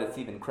lie that's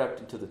even crept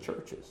into the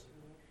churches.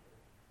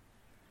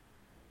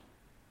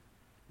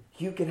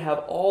 You can have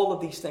all of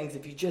these things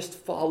if you just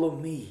follow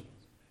me.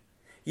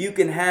 You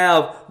can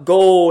have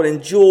gold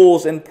and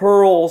jewels and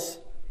pearls.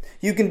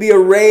 You can be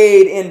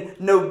arrayed in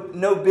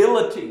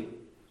nobility.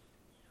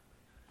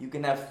 You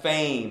can have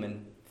fame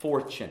and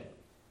fortune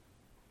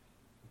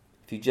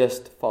if you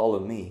just follow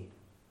me.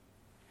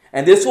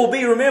 And this will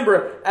be,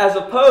 remember, as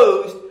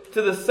opposed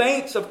to the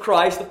saints of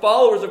Christ, the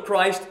followers of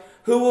Christ,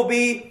 who will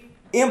be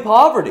in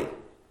poverty,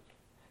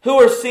 who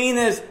are seen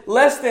as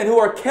less than, who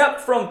are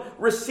kept from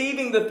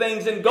receiving the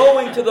things and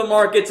going to the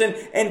markets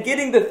and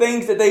getting the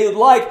things that they would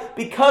like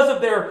because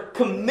of their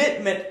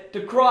commitment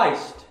to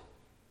Christ.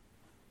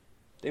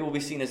 They will be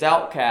seen as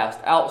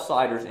outcasts,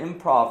 outsiders,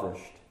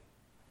 impoverished.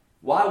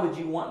 Why would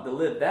you want to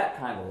live that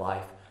kind of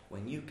life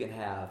when you can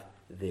have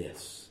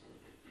this?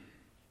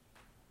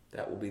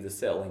 That will be the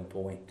selling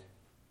point.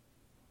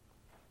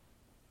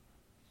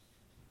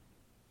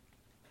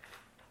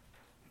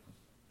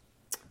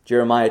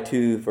 Jeremiah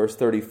 2, verse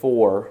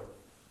 34,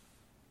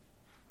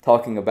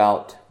 talking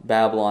about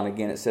Babylon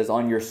again, it says,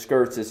 "On your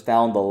skirts is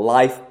found the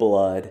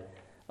lifeblood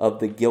of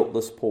the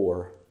guiltless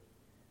poor.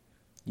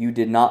 You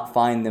did not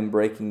find them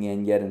breaking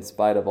in, yet in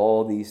spite of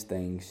all these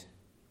things,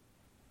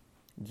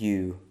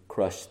 you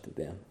crushed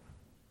them."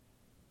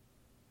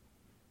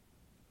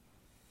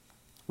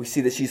 We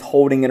see that she's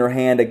holding in her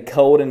hand a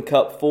golden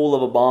cup full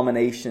of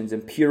abominations,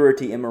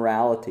 impurity,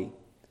 immorality.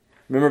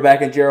 Remember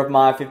back in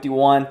Jeremiah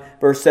 51,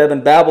 verse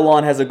 7,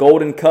 Babylon has a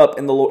golden cup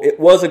in the Lord. It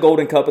was a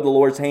golden cup in the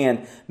Lord's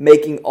hand,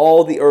 making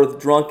all the earth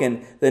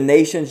drunken. The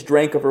nations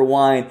drank of her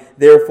wine,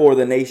 therefore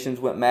the nations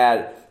went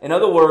mad. In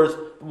other words,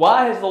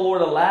 why has the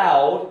Lord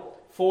allowed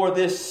for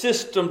this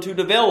system to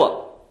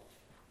develop?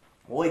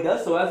 Well, He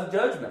does so as a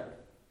judgment.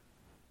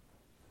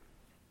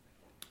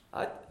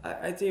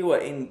 I tell you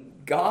what, in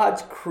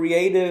God's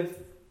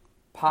creative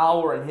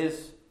power and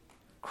His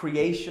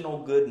creational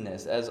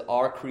goodness as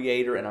our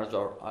Creator and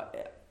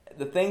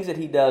the things that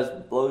He does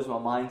blows my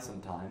mind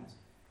sometimes.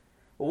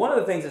 But one of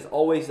the things that's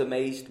always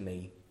amazed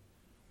me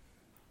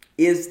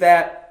is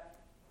that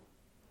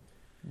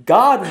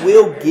God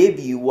will give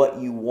you what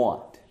you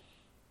want.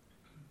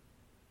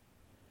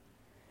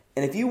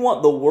 And if you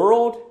want the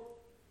world,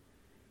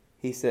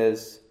 He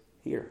says,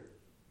 here.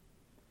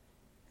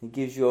 He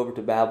gives you over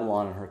to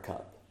Babylon and her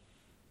cup.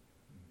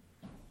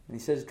 And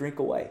he says, drink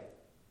away.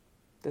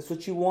 That's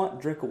what you want?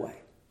 Drink away.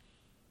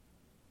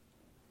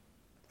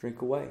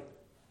 Drink away.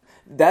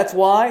 That's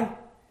why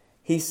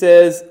he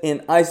says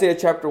in Isaiah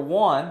chapter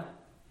 1,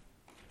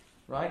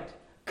 right?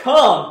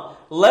 Come,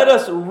 let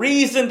us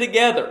reason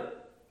together.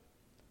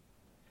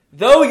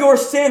 Though your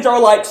sins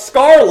are like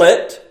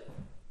scarlet,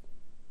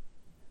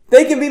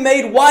 they can be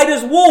made white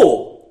as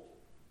wool.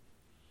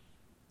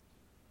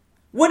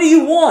 What do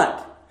you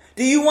want?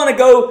 Do you want to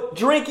go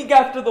drinking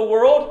after the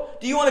world?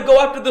 Do you want to go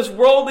after this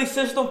worldly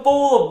system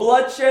full of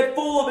bloodshed,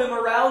 full of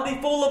immorality,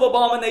 full of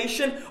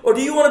abomination? Or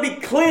do you want to be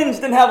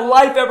cleansed and have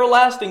life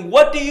everlasting?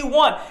 What do you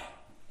want?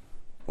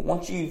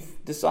 Once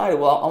you've decided,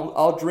 well,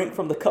 I'll drink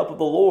from the cup of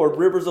the Lord,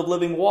 rivers of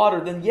living water,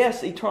 then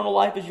yes, eternal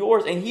life is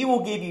yours. And He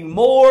will give you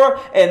more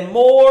and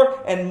more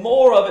and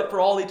more of it for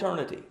all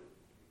eternity.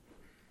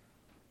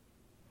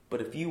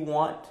 But if you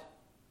want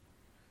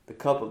the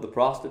cup of the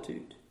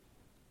prostitute,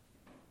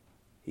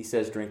 He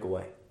says, drink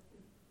away.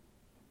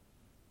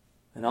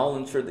 And I'll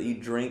ensure that you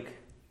drink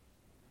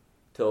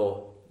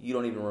till you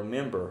don't even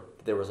remember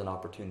that there was an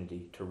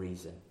opportunity to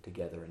reason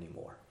together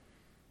anymore.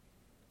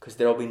 Because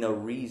there will be no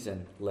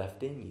reason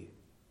left in you.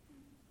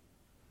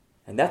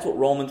 And that's what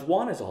Romans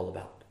 1 is all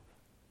about.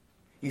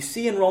 You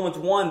see in Romans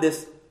 1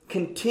 this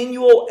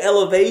continual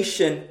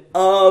elevation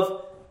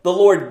of the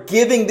Lord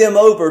giving them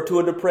over to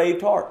a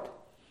depraved heart.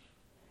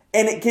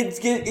 And it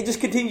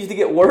just continues to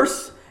get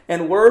worse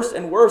and worse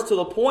and worse to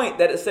the point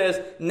that it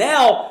says,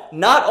 now,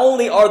 not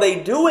only are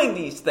they doing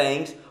these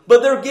things,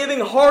 but they're giving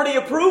hearty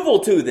approval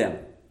to them.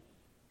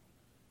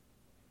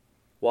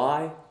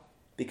 Why?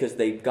 Because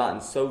they've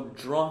gotten so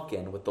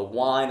drunken with the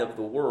wine of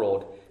the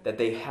world that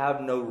they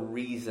have no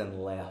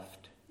reason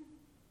left.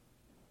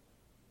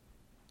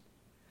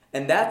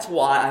 And that's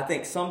why I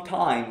think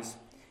sometimes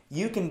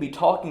you can be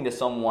talking to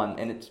someone,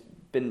 and it's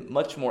been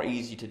much more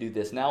easy to do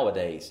this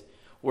nowadays,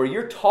 where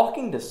you're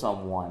talking to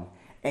someone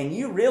and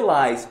you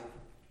realize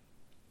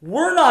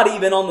we're not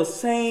even on the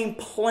same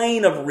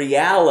plane of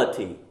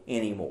reality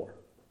anymore.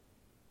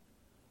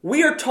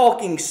 We are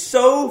talking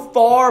so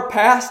far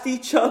past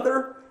each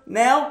other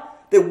now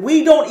that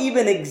we don't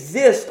even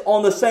exist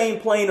on the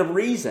same plane of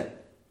reason.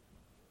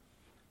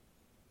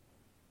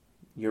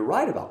 You're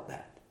right about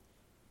that.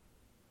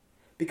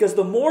 Because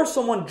the more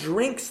someone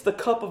drinks the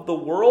cup of the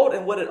world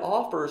and what it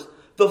offers,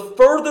 the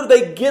further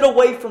they get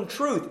away from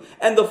truth.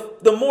 And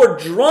the more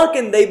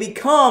drunken they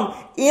become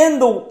in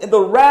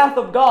the wrath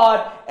of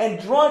God and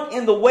drunk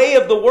in the way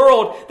of the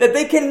world, that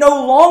they can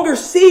no longer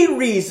see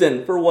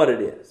reason for what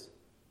it is.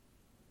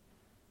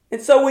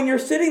 And so when you're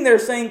sitting there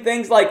saying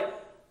things like,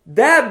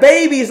 that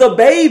baby's a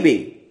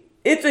baby,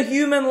 it's a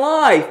human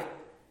life,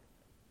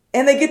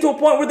 and they get to a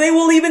point where they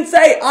will even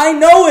say, I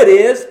know it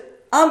is,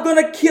 I'm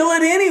going to kill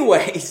it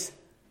anyways.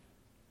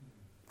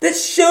 That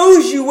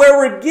shows you where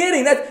we're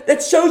getting.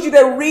 That shows you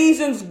that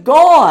reason's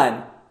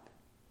gone.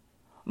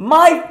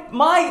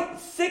 My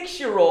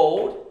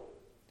 6-year-old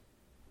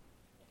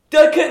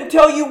couldn't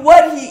tell you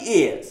what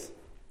he is.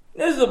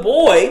 This is a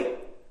boy,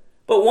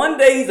 but one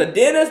day he's a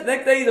dentist,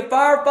 next day he's a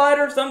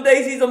firefighter, some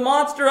days he's a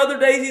monster, other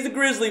days he's a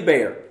grizzly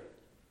bear.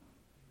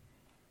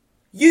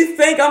 You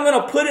think I'm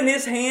going to put in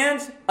his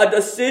hands a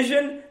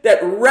decision that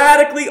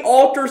radically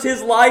alters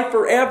his life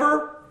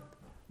forever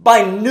by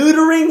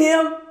neutering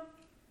him?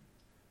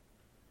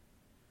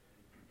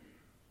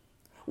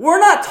 We're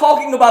not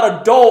talking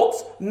about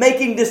adults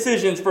making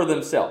decisions for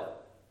themselves.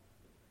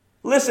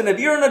 Listen, if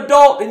you're an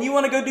adult and you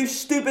want to go do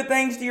stupid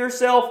things to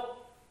yourself,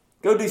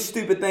 go do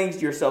stupid things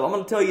to yourself. I'm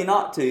going to tell you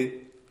not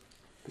to,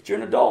 but you're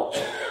an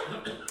adult.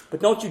 But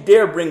don't you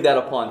dare bring that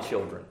upon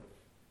children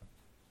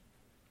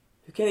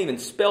who can't even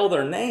spell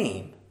their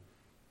name.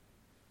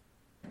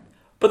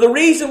 But the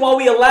reason why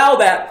we allow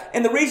that,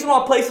 and the reason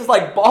why places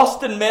like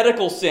Boston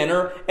Medical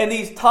Center and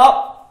these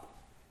top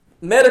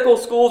medical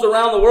schools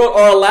around the world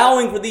are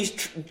allowing for these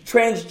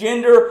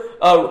transgender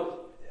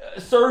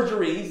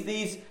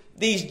surgeries,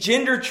 these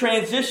gender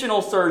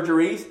transitional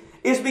surgeries,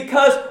 is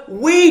because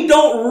we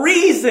don't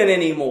reason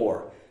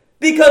anymore.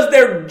 Because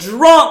they're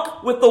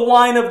drunk with the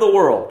wine of the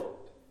world.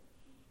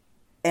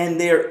 And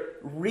their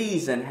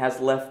reason has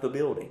left the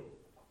building.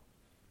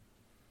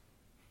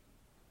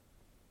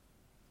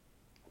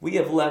 We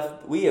have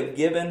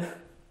given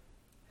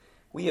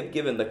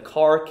the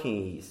car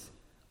keys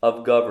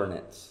of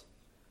governance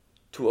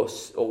to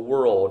a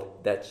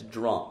world that's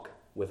drunk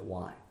with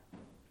wine.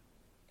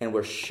 And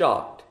we're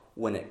shocked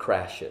when it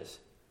crashes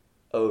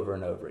over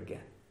and over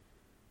again.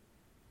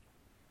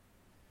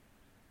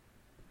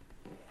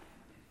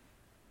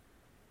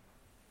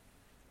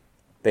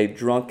 They've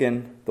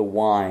drunken the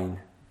wine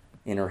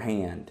in her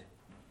hand.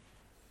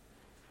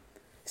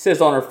 It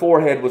says on her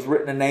forehead was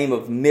written a name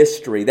of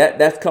mystery.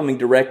 That's coming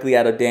directly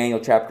out of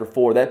Daniel chapter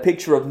 4. That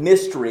picture of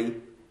mystery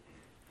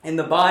in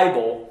the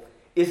Bible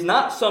is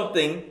not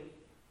something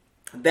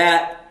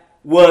that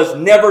was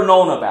never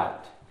known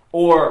about,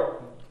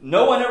 or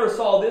no one ever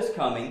saw this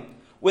coming.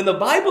 When the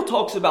Bible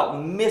talks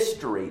about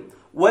mystery,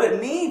 what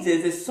it means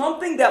is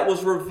something that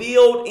was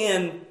revealed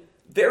in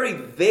very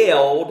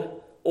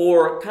veiled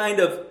or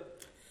kind of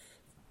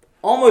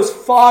almost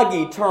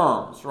foggy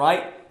terms,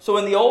 right? So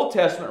in the Old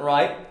Testament,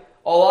 right,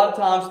 a lot of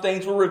times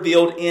things were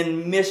revealed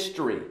in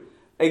mystery.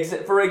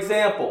 For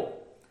example,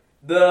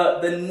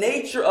 the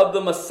nature of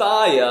the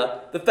Messiah,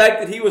 the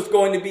fact that he was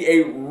going to be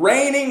a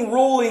reigning,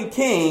 ruling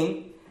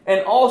king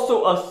and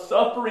also a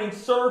suffering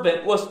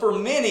servant was for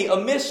many a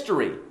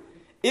mystery.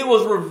 It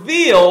was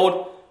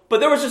revealed, but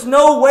there was just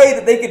no way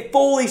that they could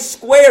fully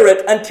square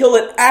it until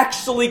it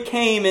actually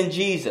came in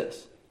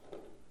Jesus.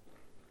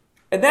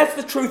 And that's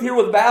the truth here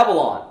with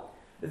Babylon.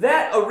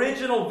 That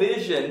original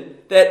vision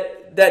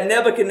that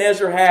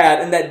Nebuchadnezzar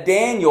had and that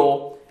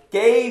Daniel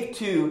gave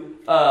to,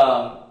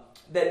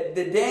 that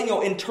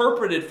Daniel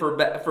interpreted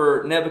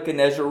for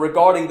Nebuchadnezzar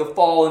regarding the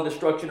fall and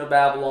destruction of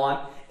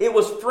Babylon, it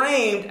was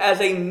framed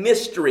as a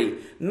mystery,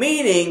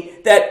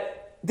 meaning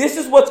that this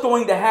is what's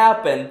going to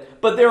happen,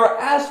 but there are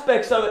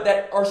aspects of it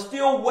that are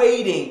still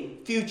waiting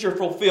future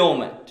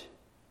fulfillment.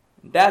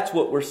 That's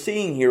what we're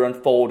seeing here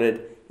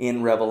unfolded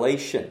in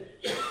Revelation.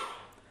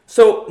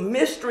 So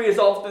mystery is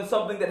often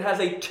something that has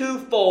a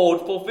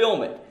twofold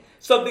fulfillment.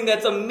 Something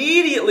that's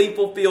immediately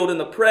fulfilled in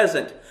the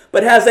present,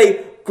 but has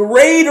a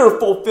greater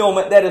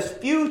fulfillment that is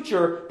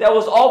future, that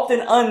was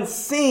often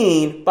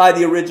unseen by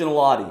the original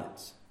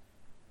audience.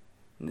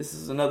 And this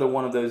is another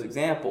one of those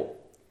examples.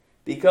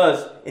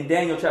 Because in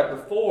Daniel chapter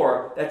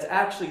 4, that's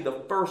actually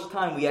the first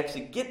time we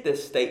actually get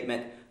this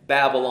statement,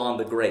 Babylon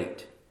the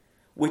Great.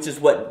 Which is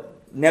what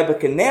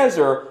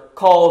Nebuchadnezzar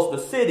calls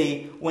the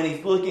city when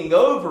he's looking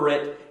over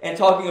it and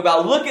talking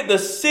about, look at the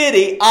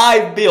city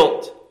I've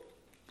built.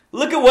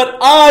 Look at what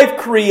I've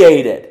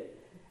created.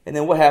 And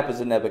then what happens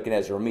to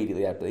Nebuchadnezzar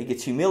immediately after that? He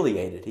gets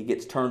humiliated. He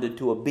gets turned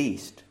into a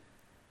beast.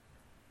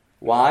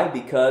 Why?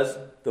 Because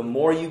the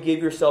more you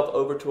give yourself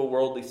over to a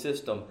worldly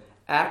system,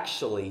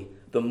 actually,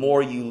 the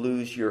more you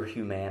lose your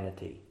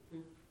humanity.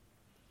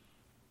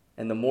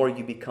 And the more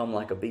you become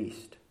like a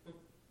beast.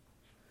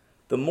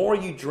 The more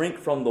you drink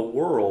from the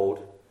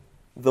world,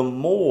 the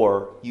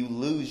more you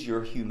lose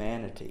your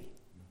humanity.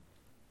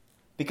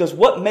 Because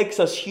what makes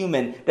us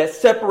human that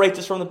separates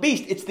us from the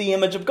beast? It's the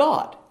image of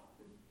God.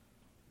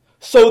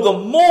 So the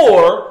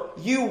more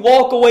you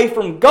walk away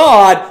from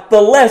God,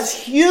 the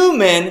less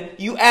human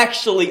you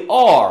actually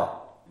are.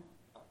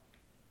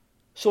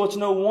 So it's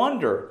no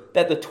wonder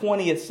that the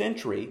 20th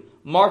century,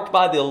 marked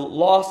by the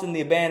loss and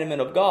the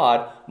abandonment of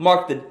God,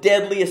 marked the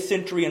deadliest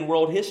century in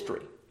world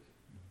history.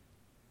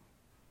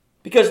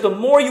 Because the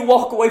more you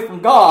walk away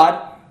from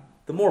God,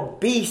 the more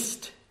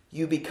beast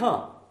you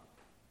become.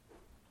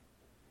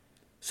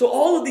 So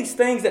all of these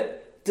things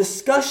that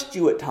disgust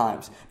you at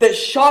times, that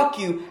shock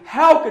you,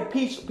 how could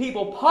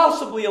people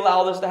possibly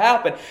allow this to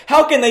happen?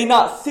 How can they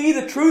not see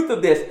the truth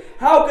of this?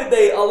 How could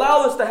they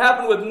allow this to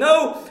happen with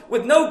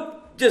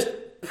no just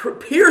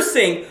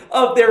piercing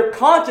of their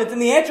conscience?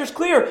 And the answer is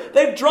clear.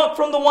 They've drunk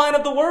from the wine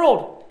of the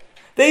world.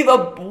 They've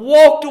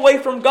walked away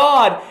from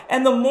God.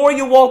 And the more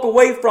you walk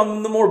away from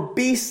them, the more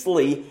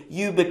beastly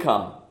you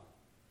become.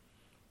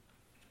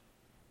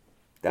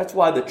 That's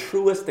why the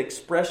truest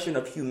expression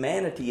of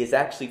humanity is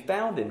actually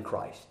found in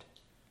Christ.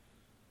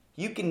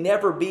 You can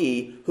never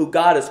be who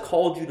God has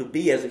called you to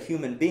be as a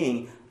human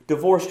being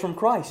divorced from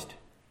Christ.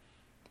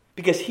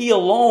 Because He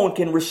alone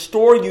can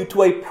restore you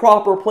to a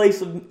proper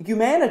place of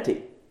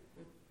humanity,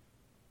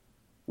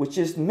 which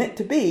is meant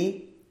to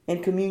be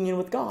in communion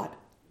with God.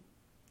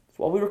 That's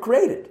why we were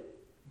created,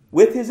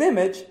 with His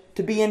image,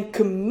 to be in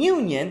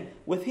communion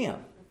with Him.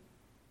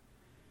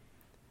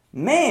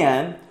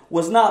 Man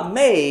was not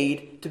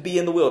made to be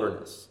in the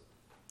wilderness.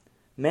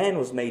 Man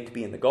was made to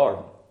be in the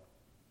garden.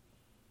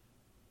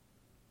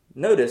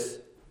 Notice,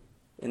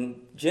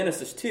 in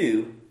Genesis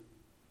 2,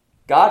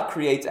 God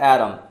creates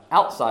Adam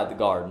outside the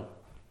garden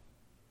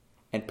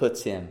and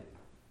puts him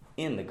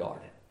in the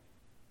garden.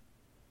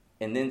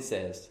 And then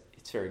says,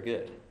 it's very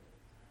good.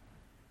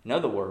 In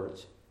other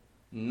words,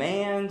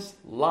 man's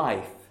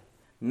life,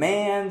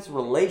 man's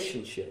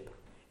relationship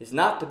is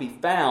not to be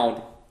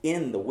found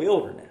in the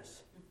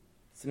wilderness.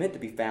 It's meant to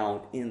be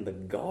found in the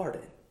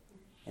garden.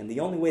 And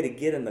the only way to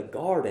get in the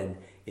garden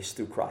is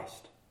through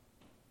Christ.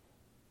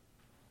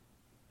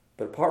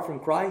 But apart from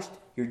Christ,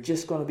 you're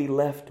just going to be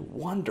left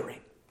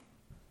wondering.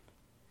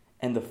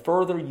 And the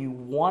further you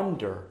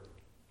wander,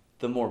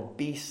 the more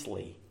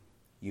beastly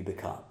you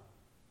become.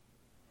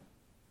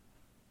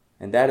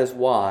 And that is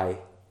why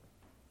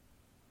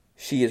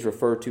she is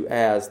referred to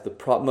as the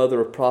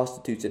mother of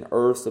prostitutes and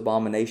earth's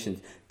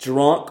abominations,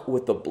 drunk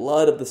with the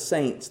blood of the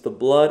saints, the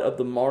blood of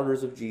the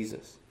martyrs of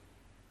Jesus.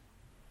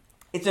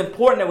 It's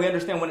important that we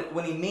understand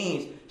when he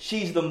means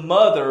she's the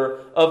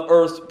mother of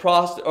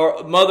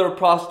mother of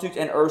prostitutes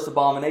and earth's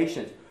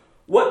abominations.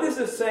 What this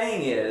is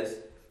saying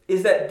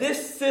is that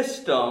this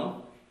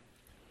system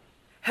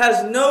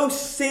has no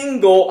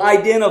single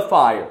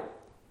identifier.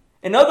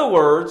 In other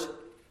words,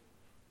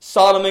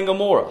 Sodom and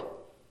Gomorrah,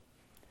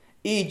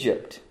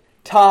 Egypt,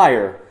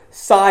 Tyre,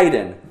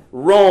 Sidon,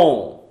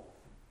 Rome,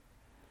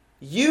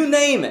 you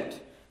name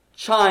it,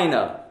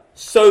 China,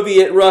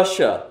 Soviet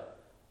Russia,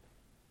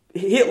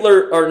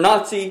 Hitler or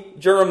Nazi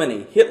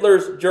Germany,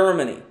 Hitler's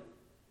Germany.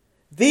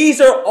 These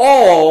are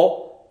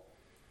all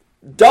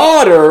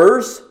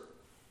daughters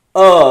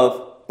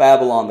of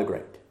Babylon the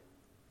Great.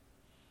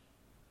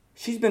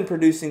 She's been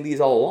producing these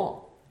all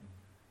along.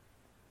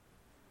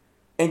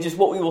 And just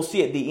what we will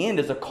see at the end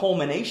is a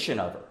culmination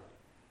of her.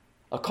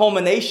 A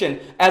culmination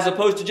as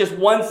opposed to just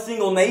one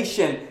single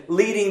nation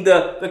leading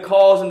the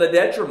cause and the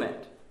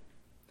detriment.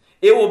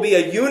 It will be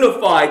a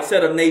unified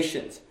set of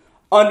nations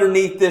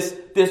underneath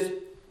this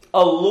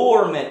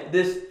allurement,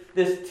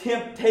 this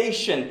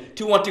temptation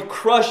to want to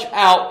crush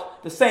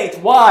out the saints.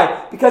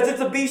 Why? Because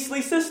it's a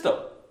beastly system.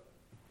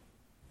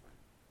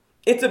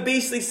 It's a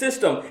beastly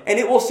system, and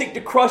it will seek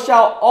to crush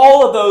out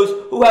all of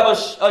those who have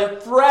a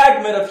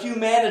fragment of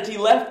humanity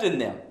left in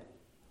them,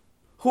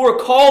 who are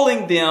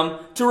calling them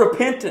to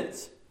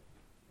repentance.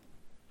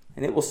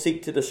 And it will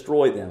seek to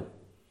destroy them.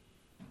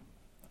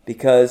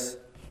 Because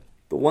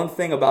the one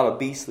thing about a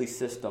beastly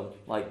system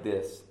like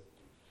this,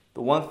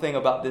 the one thing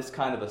about this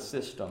kind of a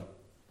system,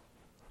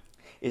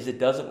 is it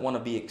doesn't want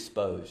to be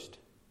exposed.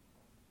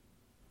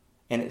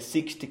 And it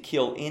seeks to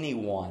kill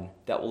anyone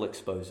that will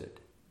expose it.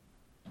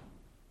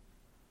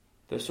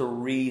 There's a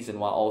reason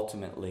why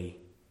ultimately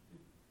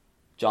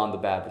John the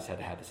Baptist had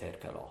to have his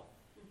head cut off.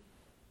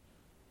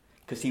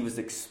 Because he was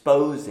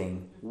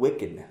exposing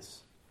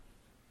wickedness.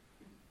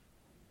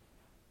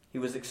 He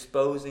was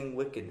exposing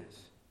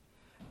wickedness.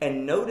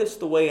 And notice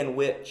the way in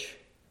which,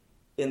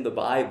 in the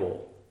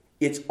Bible,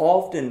 it's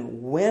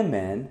often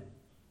women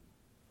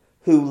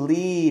who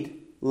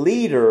lead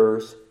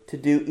leaders to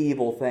do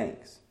evil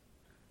things.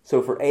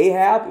 So for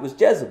Ahab, it was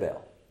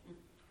Jezebel.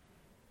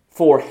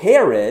 For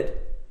Herod,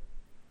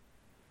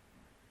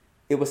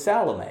 it was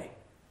Salome.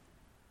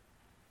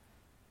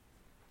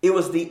 It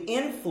was the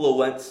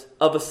influence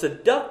of a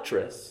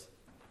seductress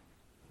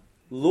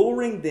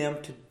luring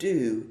them to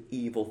do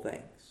evil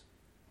things.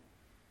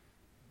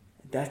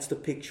 That's the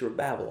picture of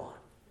Babylon.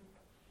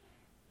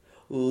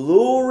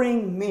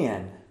 Luring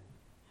men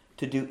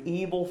to do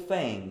evil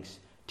things,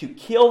 to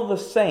kill the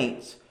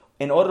saints,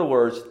 in other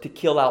words, to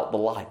kill out the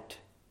light,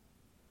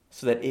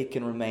 so that it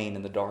can remain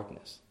in the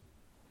darkness.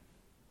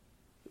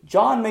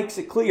 John makes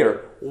it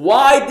clear.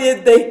 Why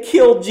did they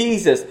kill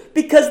Jesus?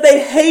 Because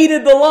they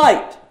hated the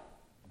light.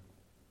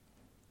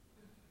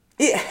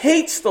 It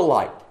hates the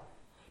light.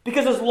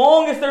 Because as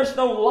long as there's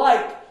no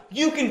light,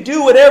 you can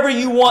do whatever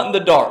you want in the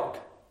dark.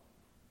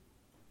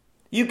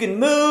 You can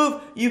move,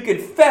 you can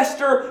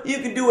fester, you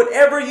can do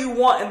whatever you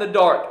want in the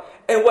dark.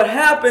 And what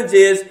happens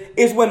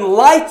is when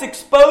light's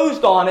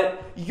exposed on it,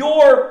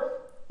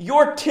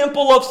 your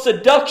temple of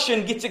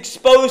seduction gets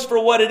exposed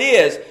for what it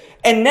is.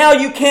 And now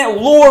you can't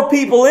lure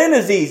people in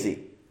as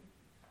easy.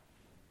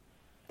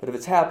 But if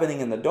it's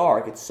happening in the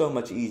dark, it's so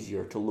much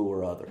easier to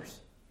lure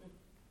others.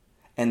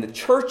 And the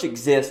church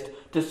exists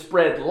to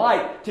spread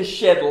light, to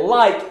shed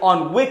light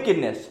on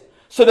wickedness,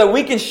 so that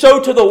we can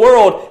show to the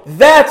world,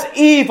 that's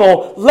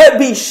evil. Let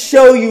me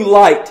show you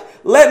light.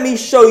 Let me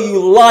show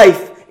you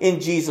life in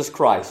Jesus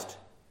Christ.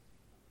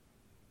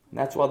 And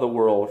that's why the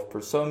world,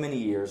 for so many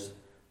years,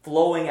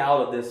 flowing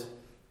out of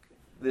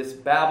this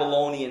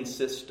Babylonian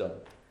system,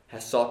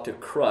 has sought to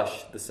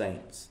crush the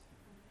saints.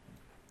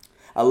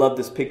 I love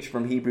this picture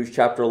from Hebrews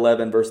chapter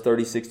 11, verse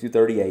 36 through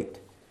 38.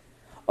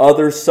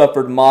 Others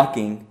suffered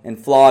mocking and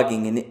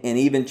flogging and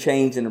even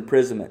chains and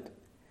imprisonment.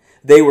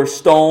 They were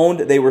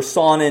stoned, they were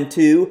sawn in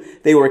two,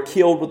 they were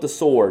killed with the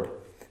sword.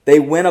 They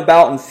went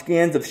about in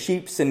skins of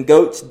sheep and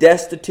goats,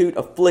 destitute,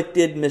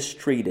 afflicted,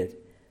 mistreated,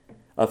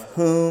 of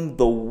whom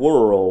the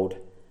world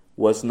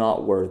was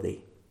not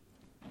worthy,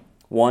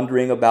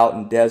 wandering about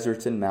in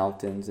deserts and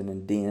mountains and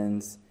in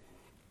dens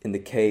in the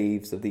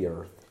caves of the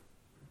earth.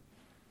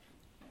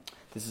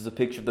 This is a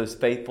picture of those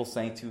faithful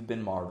saints who've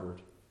been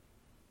martyred.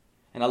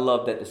 And I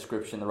love that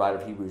description the writer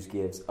of Hebrews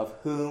gives, of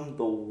whom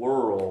the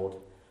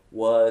world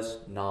was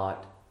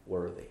not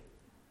worthy.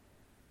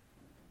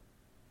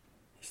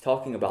 He's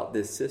talking about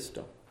this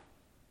system.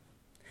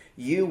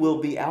 You will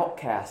be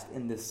outcast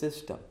in this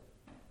system.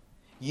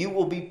 You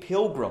will be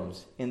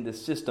pilgrims in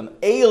this system.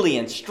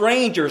 Aliens,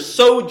 strangers,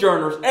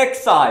 sojourners,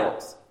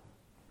 exiles.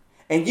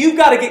 And you've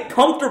got to get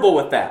comfortable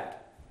with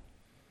that.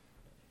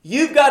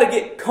 You've got to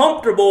get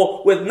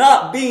comfortable with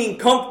not being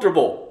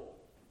comfortable.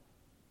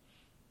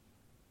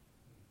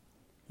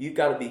 You've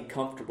got to be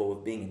comfortable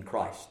with being in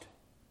Christ.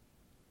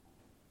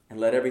 And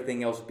let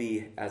everything else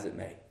be as it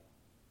may.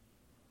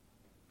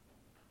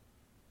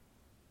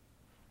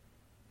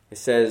 It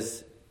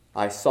says,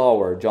 I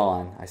saw her,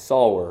 John, I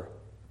saw her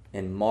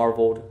and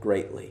marveled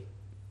greatly.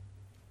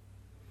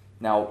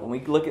 Now, when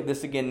we look at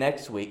this again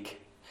next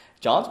week,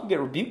 John's going to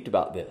get rebuked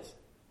about this.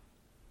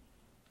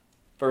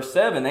 Verse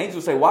 7, the angel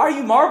will say, why are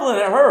you marveling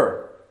at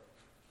her?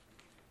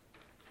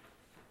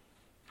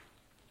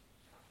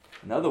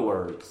 In other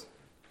words,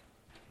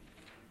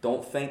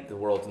 don't think the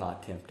world's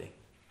not tempting.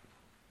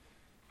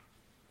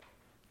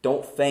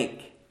 Don't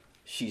think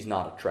she's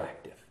not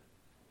attractive.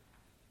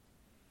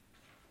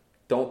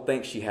 Don't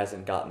think she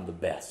hasn't gotten the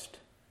best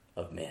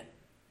of men.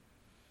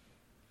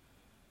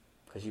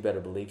 Because you better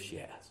believe she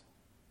has.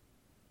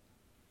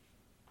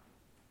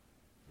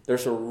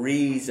 There's a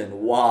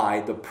reason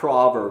why the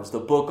Proverbs, the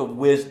book of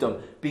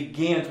wisdom,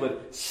 begins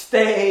with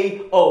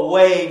stay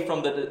away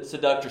from the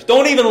seductress.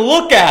 Don't even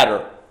look at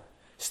her.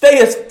 Stay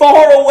as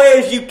far away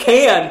as you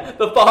can,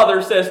 the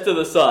father says to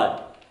the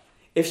son.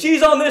 If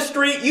she's on this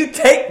street, you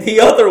take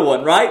the other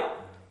one, right?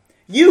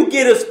 You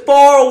get as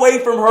far away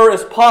from her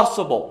as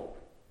possible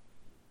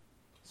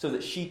so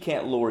that she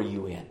can't lure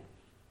you in.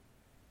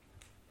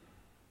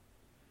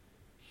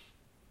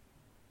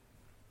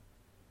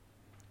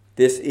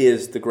 This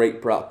is the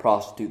great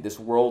prostitute, this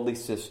worldly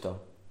system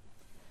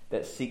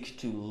that seeks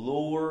to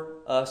lure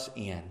us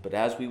in. But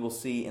as we will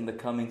see in the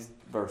coming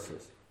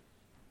verses,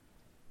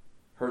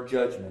 her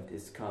judgment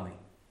is coming.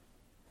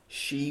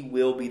 She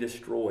will be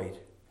destroyed.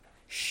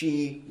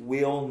 She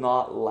will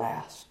not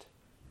last.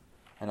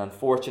 And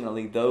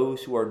unfortunately,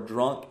 those who are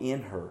drunk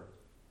in her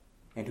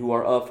and who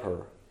are of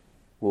her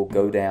will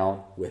go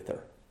down with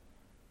her.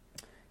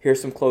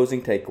 Here's some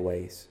closing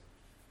takeaways.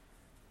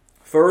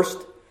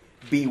 First,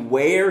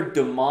 beware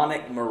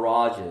demonic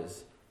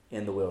mirages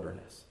in the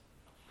wilderness.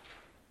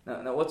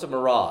 Now what's a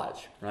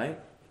mirage, right?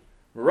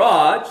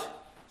 Mirage,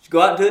 you go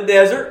out into the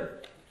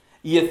desert,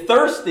 you're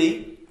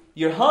thirsty,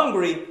 you're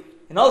hungry,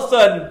 and all of a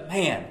sudden,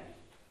 man,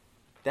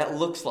 that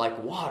looks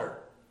like water.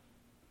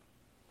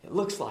 It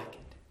looks like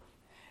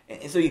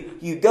it. And so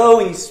you go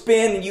and you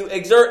spin and you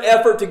exert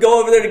effort to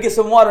go over there to get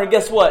some water, and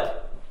guess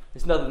what?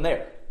 There's nothing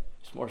there.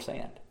 There's more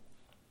sand.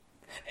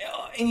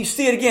 And you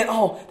see it again.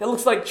 Oh, that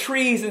looks like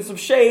trees and some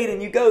shade,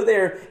 and you go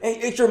there, and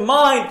it's your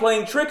mind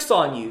playing tricks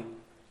on you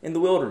in the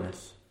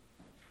wilderness.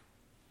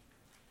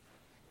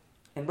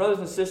 And brothers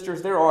and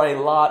sisters, there are a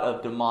lot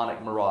of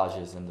demonic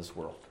mirages in this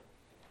world.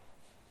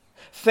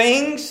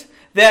 Things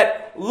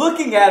that,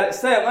 looking at it,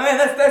 say, man,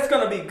 that's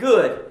going to be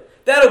good.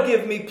 That'll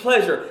give me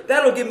pleasure.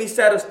 That'll give me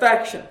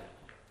satisfaction.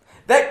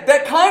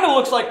 That kind of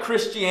looks like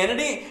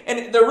Christianity,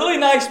 and they're really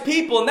nice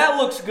people, and that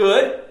looks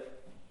good.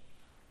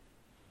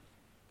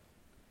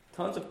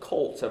 Tons of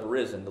cults have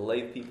arisen to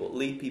lead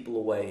people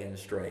away and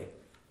astray.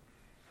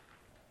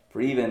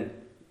 For even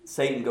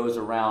Satan goes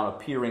around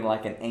appearing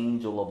like an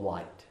angel of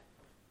light.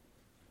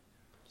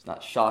 It's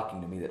not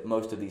shocking to me that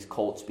most of these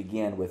cults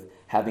begin with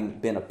having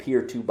been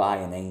appeared to by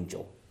an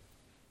angel.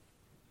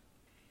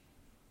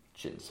 It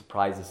shouldn't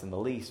surprise us in the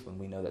least when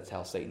we know that's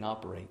how Satan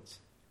operates.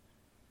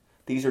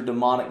 These are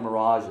demonic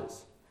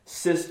mirages,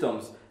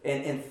 systems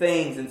and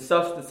things and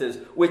substances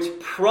which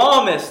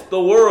promise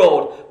the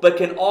world but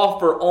can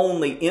offer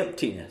only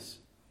emptiness.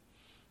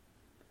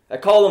 I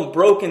call them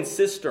broken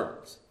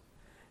cisterns.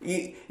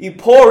 You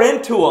pour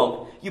into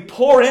them. You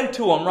pour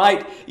into them,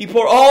 right? You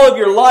pour all of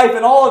your life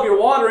and all of your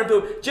water into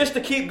them just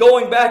to keep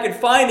going back and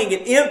finding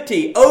it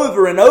empty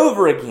over and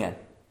over again.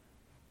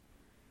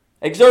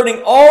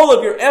 Exerting all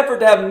of your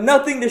effort to have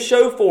nothing to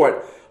show for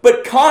it,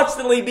 but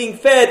constantly being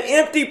fed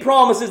empty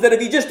promises that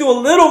if you just do a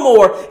little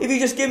more, if you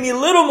just give me a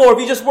little more, if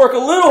you just work a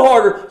little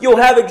harder, you'll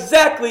have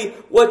exactly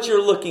what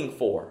you're looking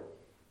for.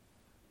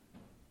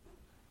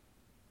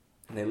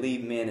 And they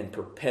leave men in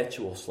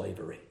perpetual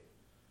slavery.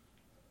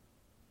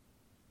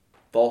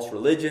 False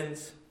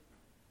religions,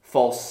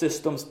 false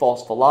systems,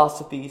 false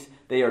philosophies,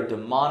 they are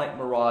demonic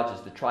mirages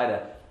to try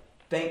to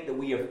think that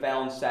we have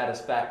found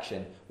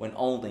satisfaction when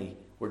only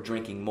we're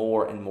drinking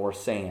more and more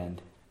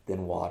sand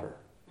than water.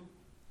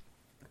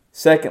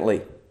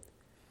 Secondly,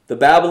 the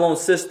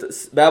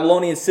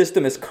Babylonian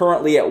system is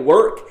currently at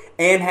work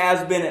and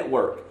has been at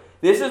work.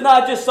 This is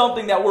not just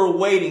something that we're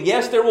waiting.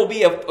 Yes, there will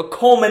be a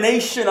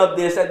culmination of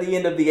this at the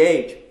end of the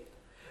age.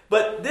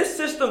 But this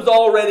system's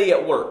already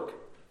at work.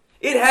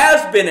 It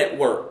has been at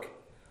work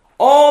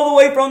all the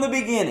way from the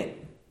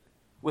beginning.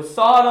 With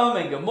Sodom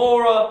and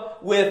Gomorrah,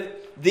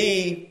 with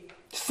the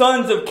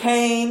sons of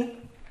Cain,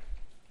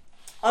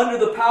 under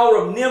the power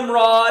of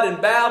Nimrod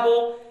and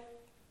Babel.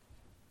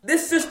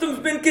 This system's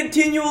been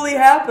continually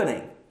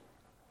happening.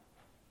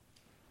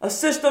 A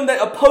system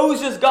that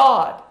opposes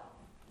God,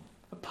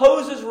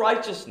 opposes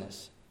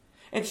righteousness,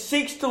 and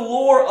seeks to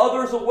lure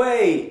others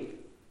away.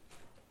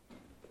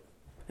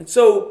 And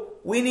so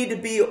we need to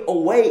be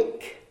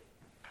awake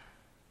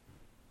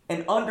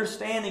and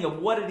understanding of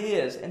what it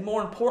is, and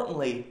more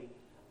importantly,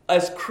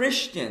 as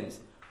Christians,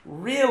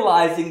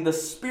 realizing the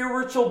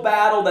spiritual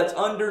battle that's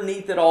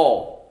underneath it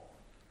all.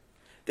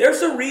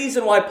 There's a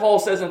reason why Paul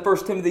says in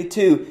 1 Timothy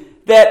 2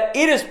 that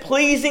it is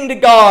pleasing to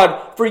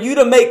God for you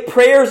to make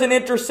prayers and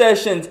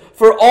intercessions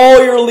for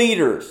all your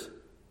leaders.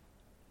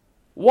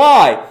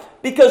 Why?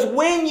 Because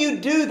when you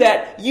do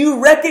that,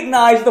 you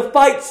recognize the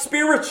fight's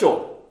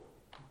spiritual.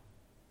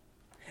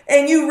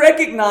 And you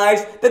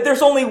recognize that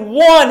there's only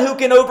one who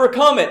can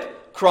overcome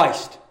it,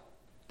 Christ.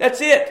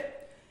 That's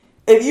it.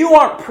 If you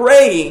aren't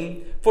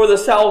praying for the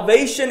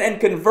salvation and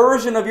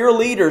conversion of your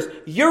leaders,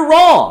 you're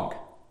wrong.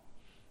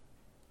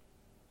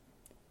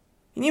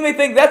 And you may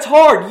think, that's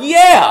hard.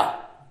 Yeah.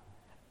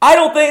 I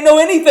don't know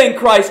anything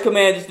Christ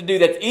commands us to do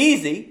that's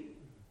easy.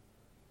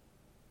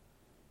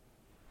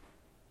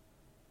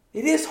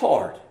 It is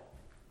hard.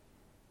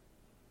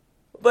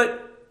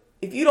 But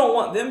if you don't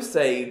want them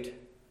saved,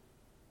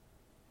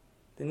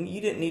 then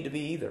you didn't need to be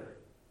either.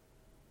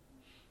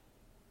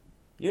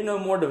 You're no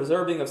more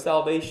deserving of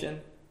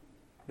salvation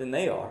than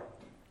they are.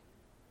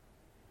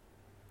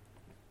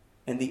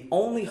 And the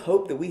only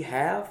hope that we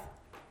have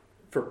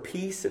for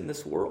peace in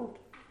this world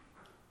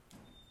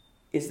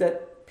is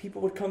that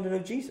people would come to know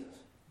Jesus.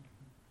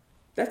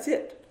 That's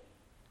it.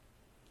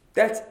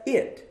 That's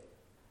it.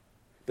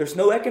 There's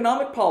no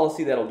economic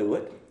policy that'll do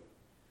it.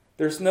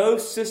 There's no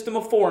system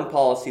of foreign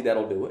policy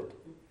that'll do it.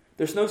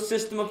 There's no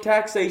system of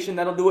taxation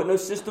that'll do it. No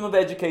system of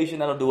education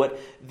that'll do it.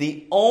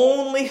 The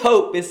only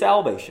hope is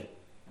salvation.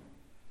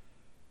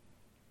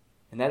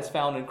 And that's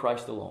found in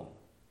Christ alone.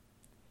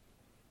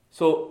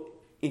 So,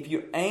 if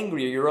you're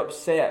angry or you're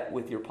upset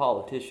with your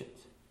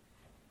politicians,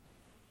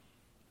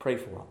 pray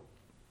for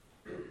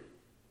them.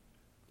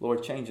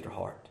 Lord, change their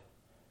heart.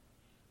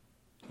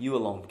 You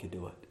alone can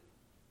do it.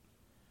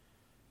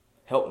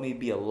 Help me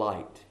be a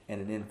light and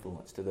an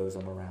influence to those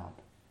I'm around.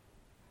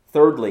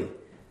 Thirdly,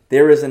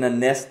 there is an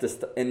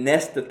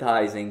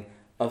anesthetizing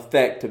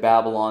effect to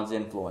Babylon's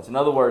influence. In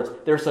other words,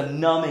 there's a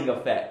numbing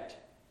effect.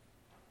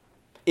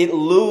 It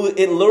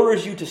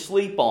lures you to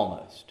sleep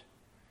almost.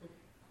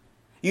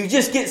 You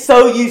just get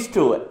so used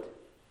to it.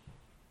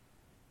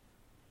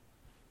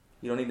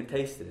 You don't even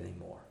taste it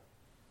anymore.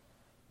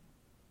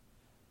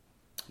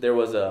 There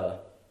was a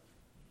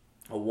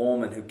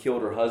woman who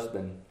killed her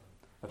husband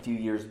a few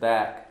years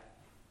back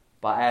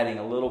by adding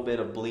a little bit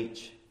of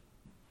bleach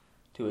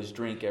to his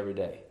drink every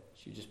day.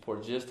 She just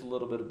poured just a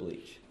little bit of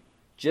bleach.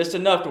 Just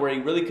enough to where he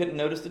really couldn't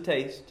notice the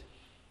taste,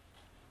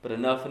 but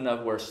enough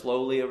where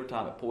slowly over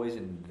time it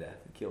poisoned him to death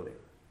and killed him.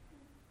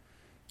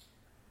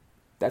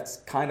 That's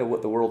kind of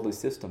what the worldly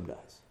system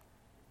does.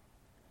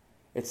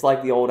 It's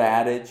like the old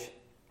adage,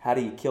 how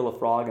do you kill a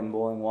frog in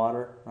boiling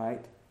water,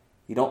 right?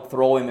 You don't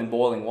throw him in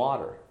boiling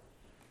water.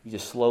 You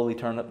just slowly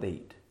turn up the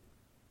heat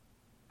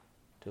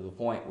to the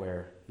point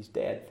where he's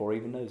dead before he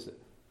even knows it.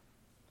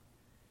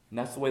 And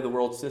that's the way the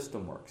world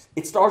system works.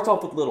 It starts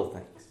off with little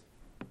things.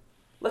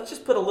 Let's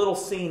just put a little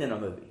scene in a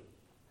movie.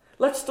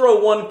 Let's throw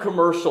one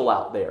commercial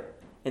out there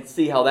and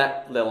see how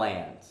that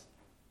lands.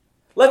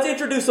 Let's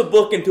introduce a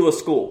book into a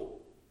school.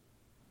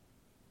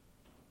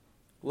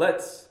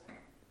 Let's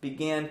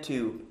begin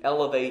to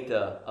elevate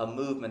a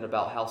movement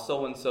about how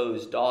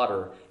so-and-so's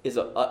daughter is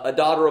a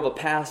daughter of a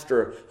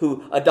pastor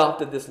who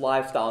adopted this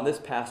lifestyle, and this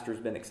pastor's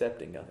been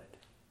accepting of it.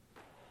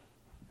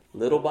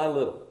 Little by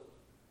little.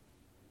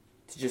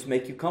 To just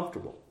make you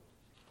comfortable.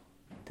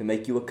 To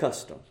make you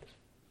accustomed.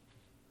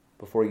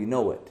 Before you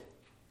know it,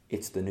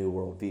 it's the new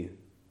worldview.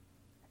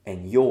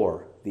 And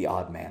you're the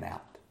odd man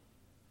out.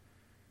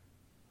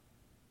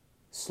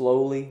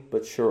 Slowly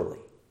but surely,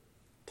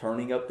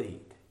 turning up the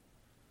heat.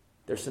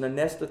 There's an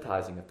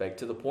anesthetizing effect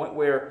to the point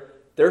where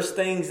there's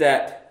things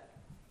that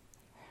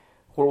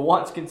were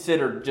once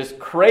considered just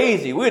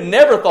crazy. We had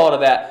never thought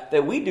of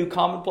that we do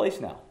commonplace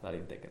now, not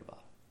even thinking about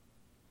it.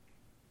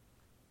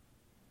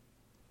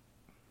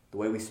 The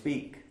way we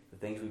speak, the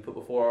things we put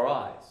before our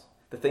eyes,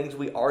 the things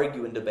we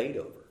argue and debate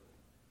over.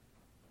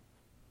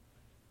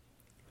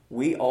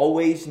 We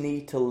always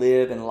need to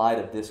live in light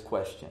of this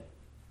question.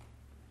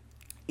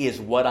 Is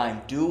what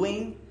I'm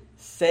doing,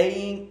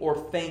 saying, or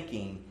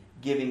thinking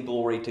giving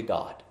glory to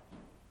God?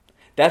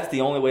 That's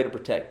the only way to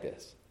protect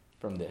this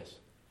from this.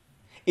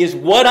 Is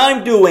what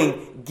I'm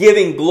doing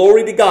giving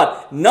glory to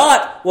God?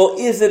 Not, well,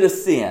 is it a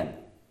sin?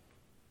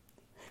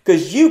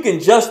 Because you can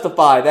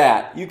justify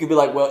that. You can be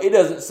like, well, it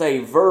doesn't say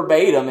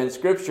verbatim in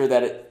Scripture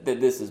that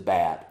this is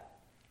bad.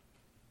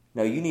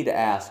 No, you need to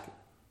ask,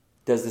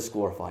 does this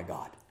glorify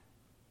God?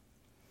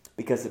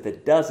 Because if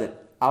it doesn't,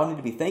 I don't need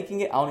to be thinking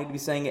it, I don't need to be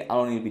saying it, I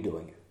don't need to be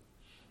doing it.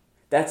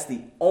 That's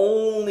the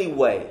only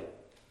way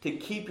to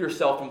keep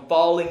yourself from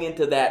falling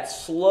into that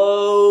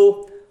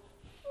slow,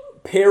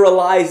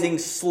 paralyzing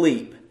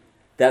sleep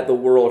that the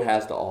world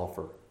has to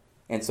offer.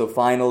 And so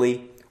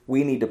finally,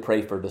 we need to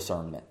pray for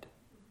discernment.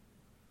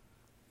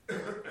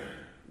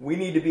 We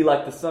need to be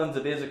like the sons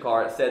of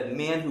Issachar. It said,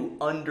 men who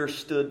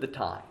understood the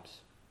times.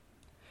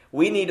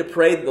 We need to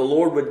pray that the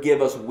Lord would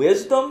give us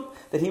wisdom,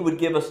 that He would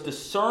give us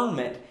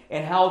discernment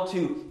and how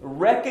to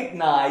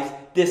recognize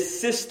this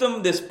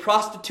system, this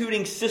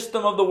prostituting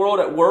system of the world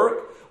at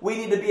work. We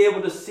need to be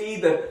able to see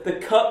the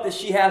cup that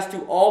she has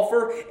to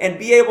offer and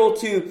be able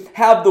to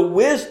have the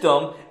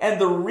wisdom and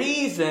the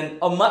reason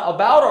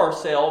about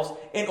ourselves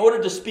in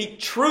order to speak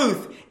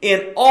truth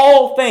in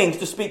all things,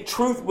 to speak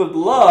truth with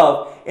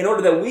love, in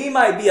order that we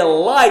might be a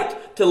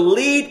light to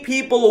lead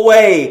people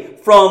away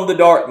from the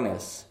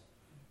darkness.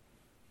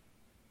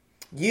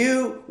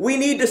 We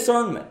need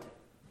discernment.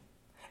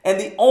 And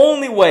the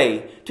only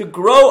way to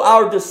grow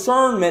our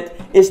discernment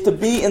is to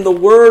be in the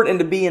Word and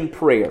to be in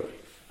prayer.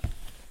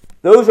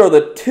 Those are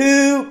the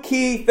two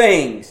key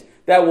things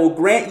that will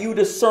grant you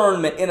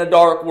discernment in a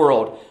dark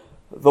world.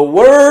 The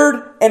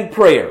Word and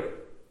prayer.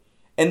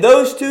 And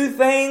those two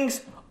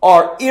things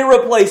are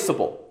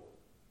irreplaceable.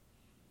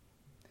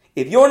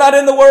 If you're not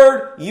in the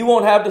Word, you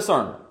won't have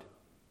discernment.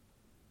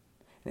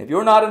 And if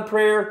you're not in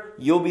prayer,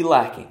 you'll be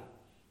lacking.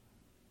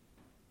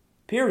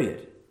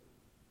 Period.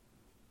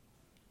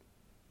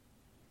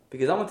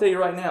 Because I'm going to tell you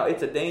right now,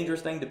 it's a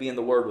dangerous thing to be in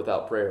the Word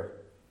without prayer.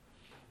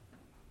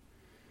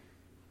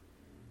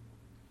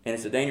 And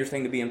it's a dangerous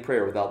thing to be in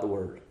prayer without the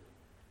Word.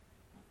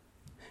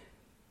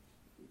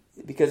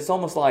 Because it's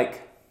almost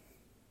like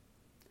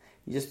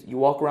you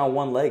walk around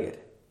one-legged.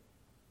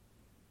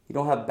 You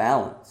don't have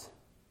balance.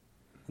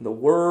 And the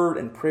Word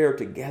and prayer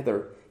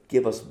together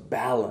give us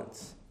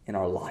balance in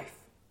our life,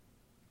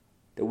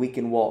 that we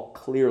can walk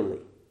clearly.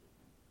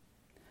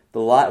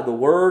 The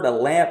Word, a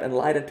lamp and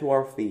light unto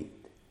our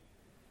feet.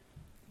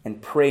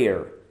 And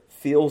prayer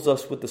fills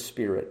us with the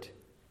Spirit,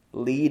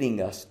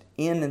 leading us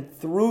in and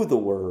through the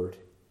Word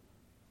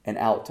and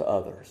out to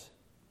others.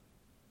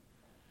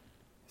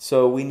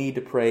 So we need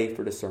to pray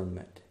for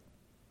discernment,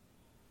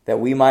 that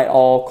we might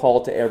all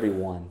call to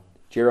everyone,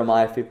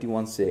 Jeremiah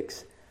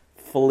 51:6,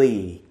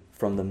 flee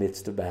from the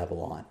midst of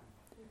Babylon.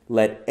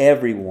 Let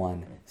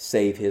everyone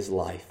save his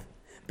life.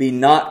 Be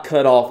not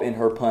cut off in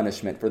her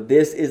punishment, for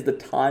this is the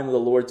time of the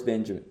Lord's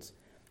vengeance,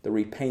 the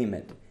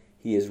repayment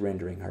he is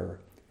rendering her.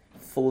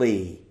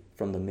 Flee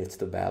from the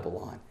midst of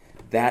Babylon.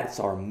 That's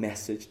our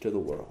message to the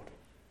world.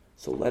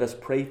 So let us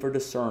pray for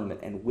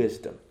discernment and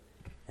wisdom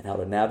and how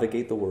to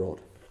navigate the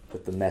world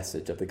with the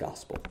message of the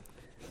gospel.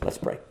 Let's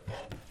pray.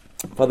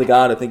 Father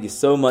God, I thank you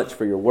so much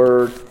for your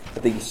word. I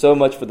thank you so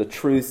much for the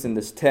truths in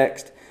this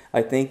text.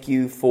 I thank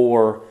you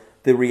for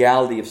the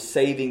reality of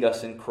saving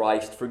us in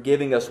Christ, for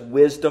giving us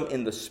wisdom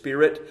in the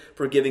Spirit,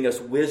 for giving us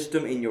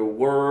wisdom in your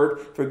word,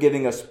 for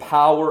giving us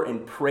power in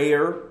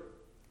prayer,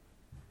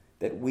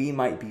 that we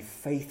might be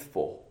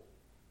faithful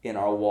in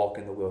our walk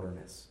in the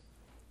wilderness.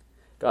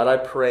 God, I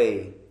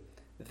pray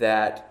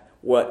that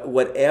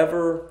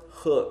whatever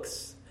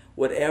hooks,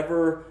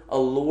 whatever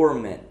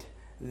allurement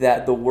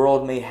that the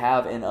world may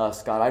have in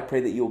us, God, I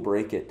pray that you'll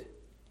break it.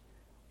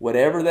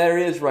 Whatever there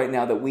is right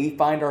now that we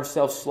find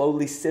ourselves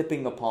slowly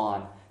sipping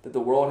upon, that the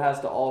world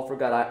has to offer,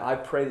 God, I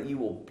pray that you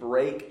will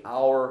break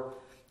our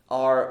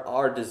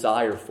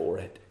desire for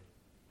it.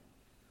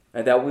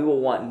 And that we will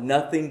want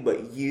nothing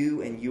but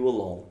you and you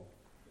alone.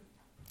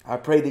 I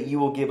pray that you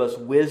will give us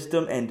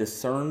wisdom and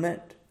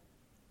discernment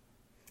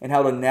and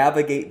how to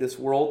navigate this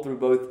world through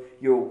both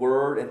your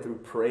word and through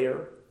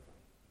prayer.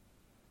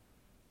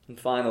 And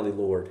finally,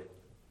 Lord,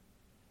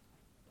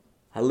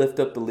 I lift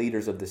up the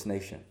leaders of this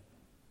nation.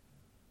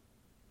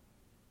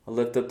 I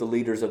lift up the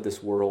leaders of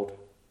this world.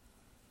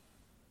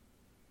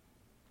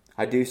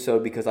 I do so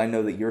because I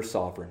know that you're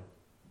sovereign.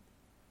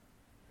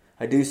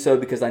 I do so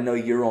because I know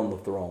you're on the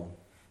throne.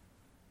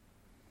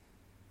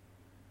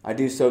 I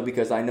do so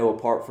because I know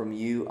apart from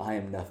you, I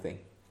am nothing.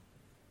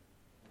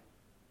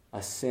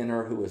 A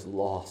sinner who is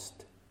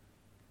lost.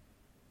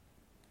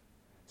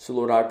 So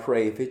Lord, I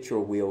pray if it's your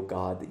will,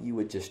 God, that you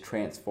would just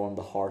transform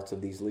the hearts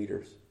of these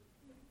leaders.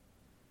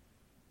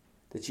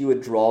 That you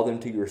would draw them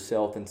to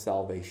yourself in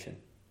salvation.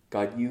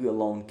 God, you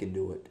alone can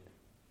do it.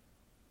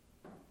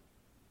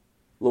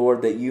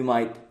 Lord, that you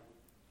might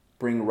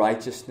bring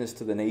righteousness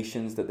to the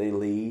nations that they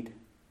lead.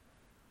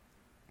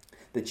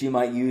 That you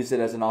might use it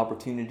as an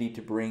opportunity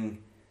to bring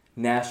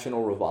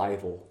national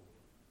revival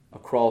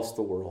across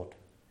the world.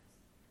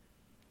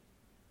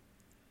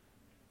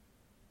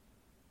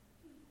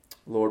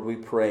 Lord, we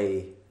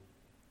pray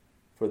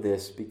for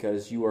this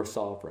because you are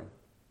sovereign.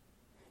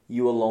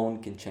 You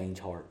alone can change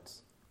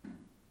hearts.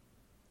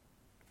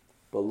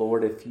 But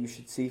Lord, if you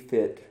should see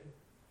fit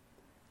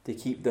to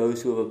keep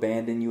those who have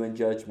abandoned you in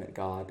judgment,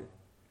 God,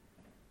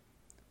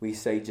 we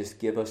say just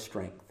give us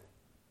strength.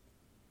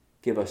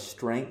 Give us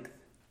strength.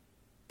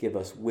 Give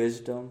us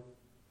wisdom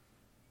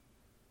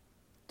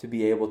to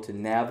be able to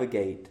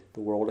navigate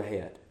the world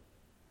ahead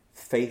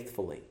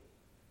faithfully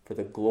for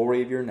the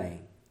glory of your name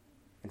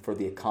and for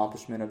the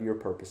accomplishment of your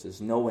purposes,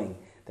 knowing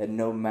that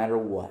no matter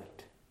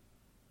what,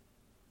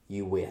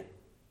 you win.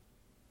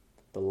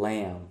 The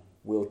Lamb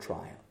will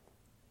triumph.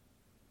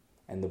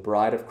 And the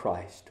bride of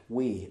Christ,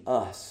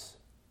 us,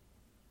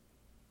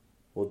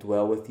 will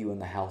dwell with you in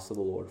the house of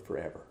the Lord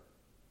forever.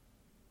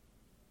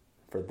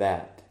 For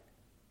that,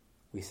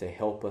 we say,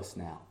 help us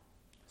now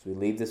as we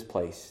leave this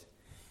place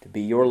to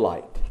be your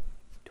light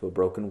to a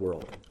broken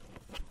world.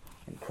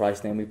 In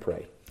Christ's name we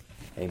pray.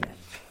 Amen.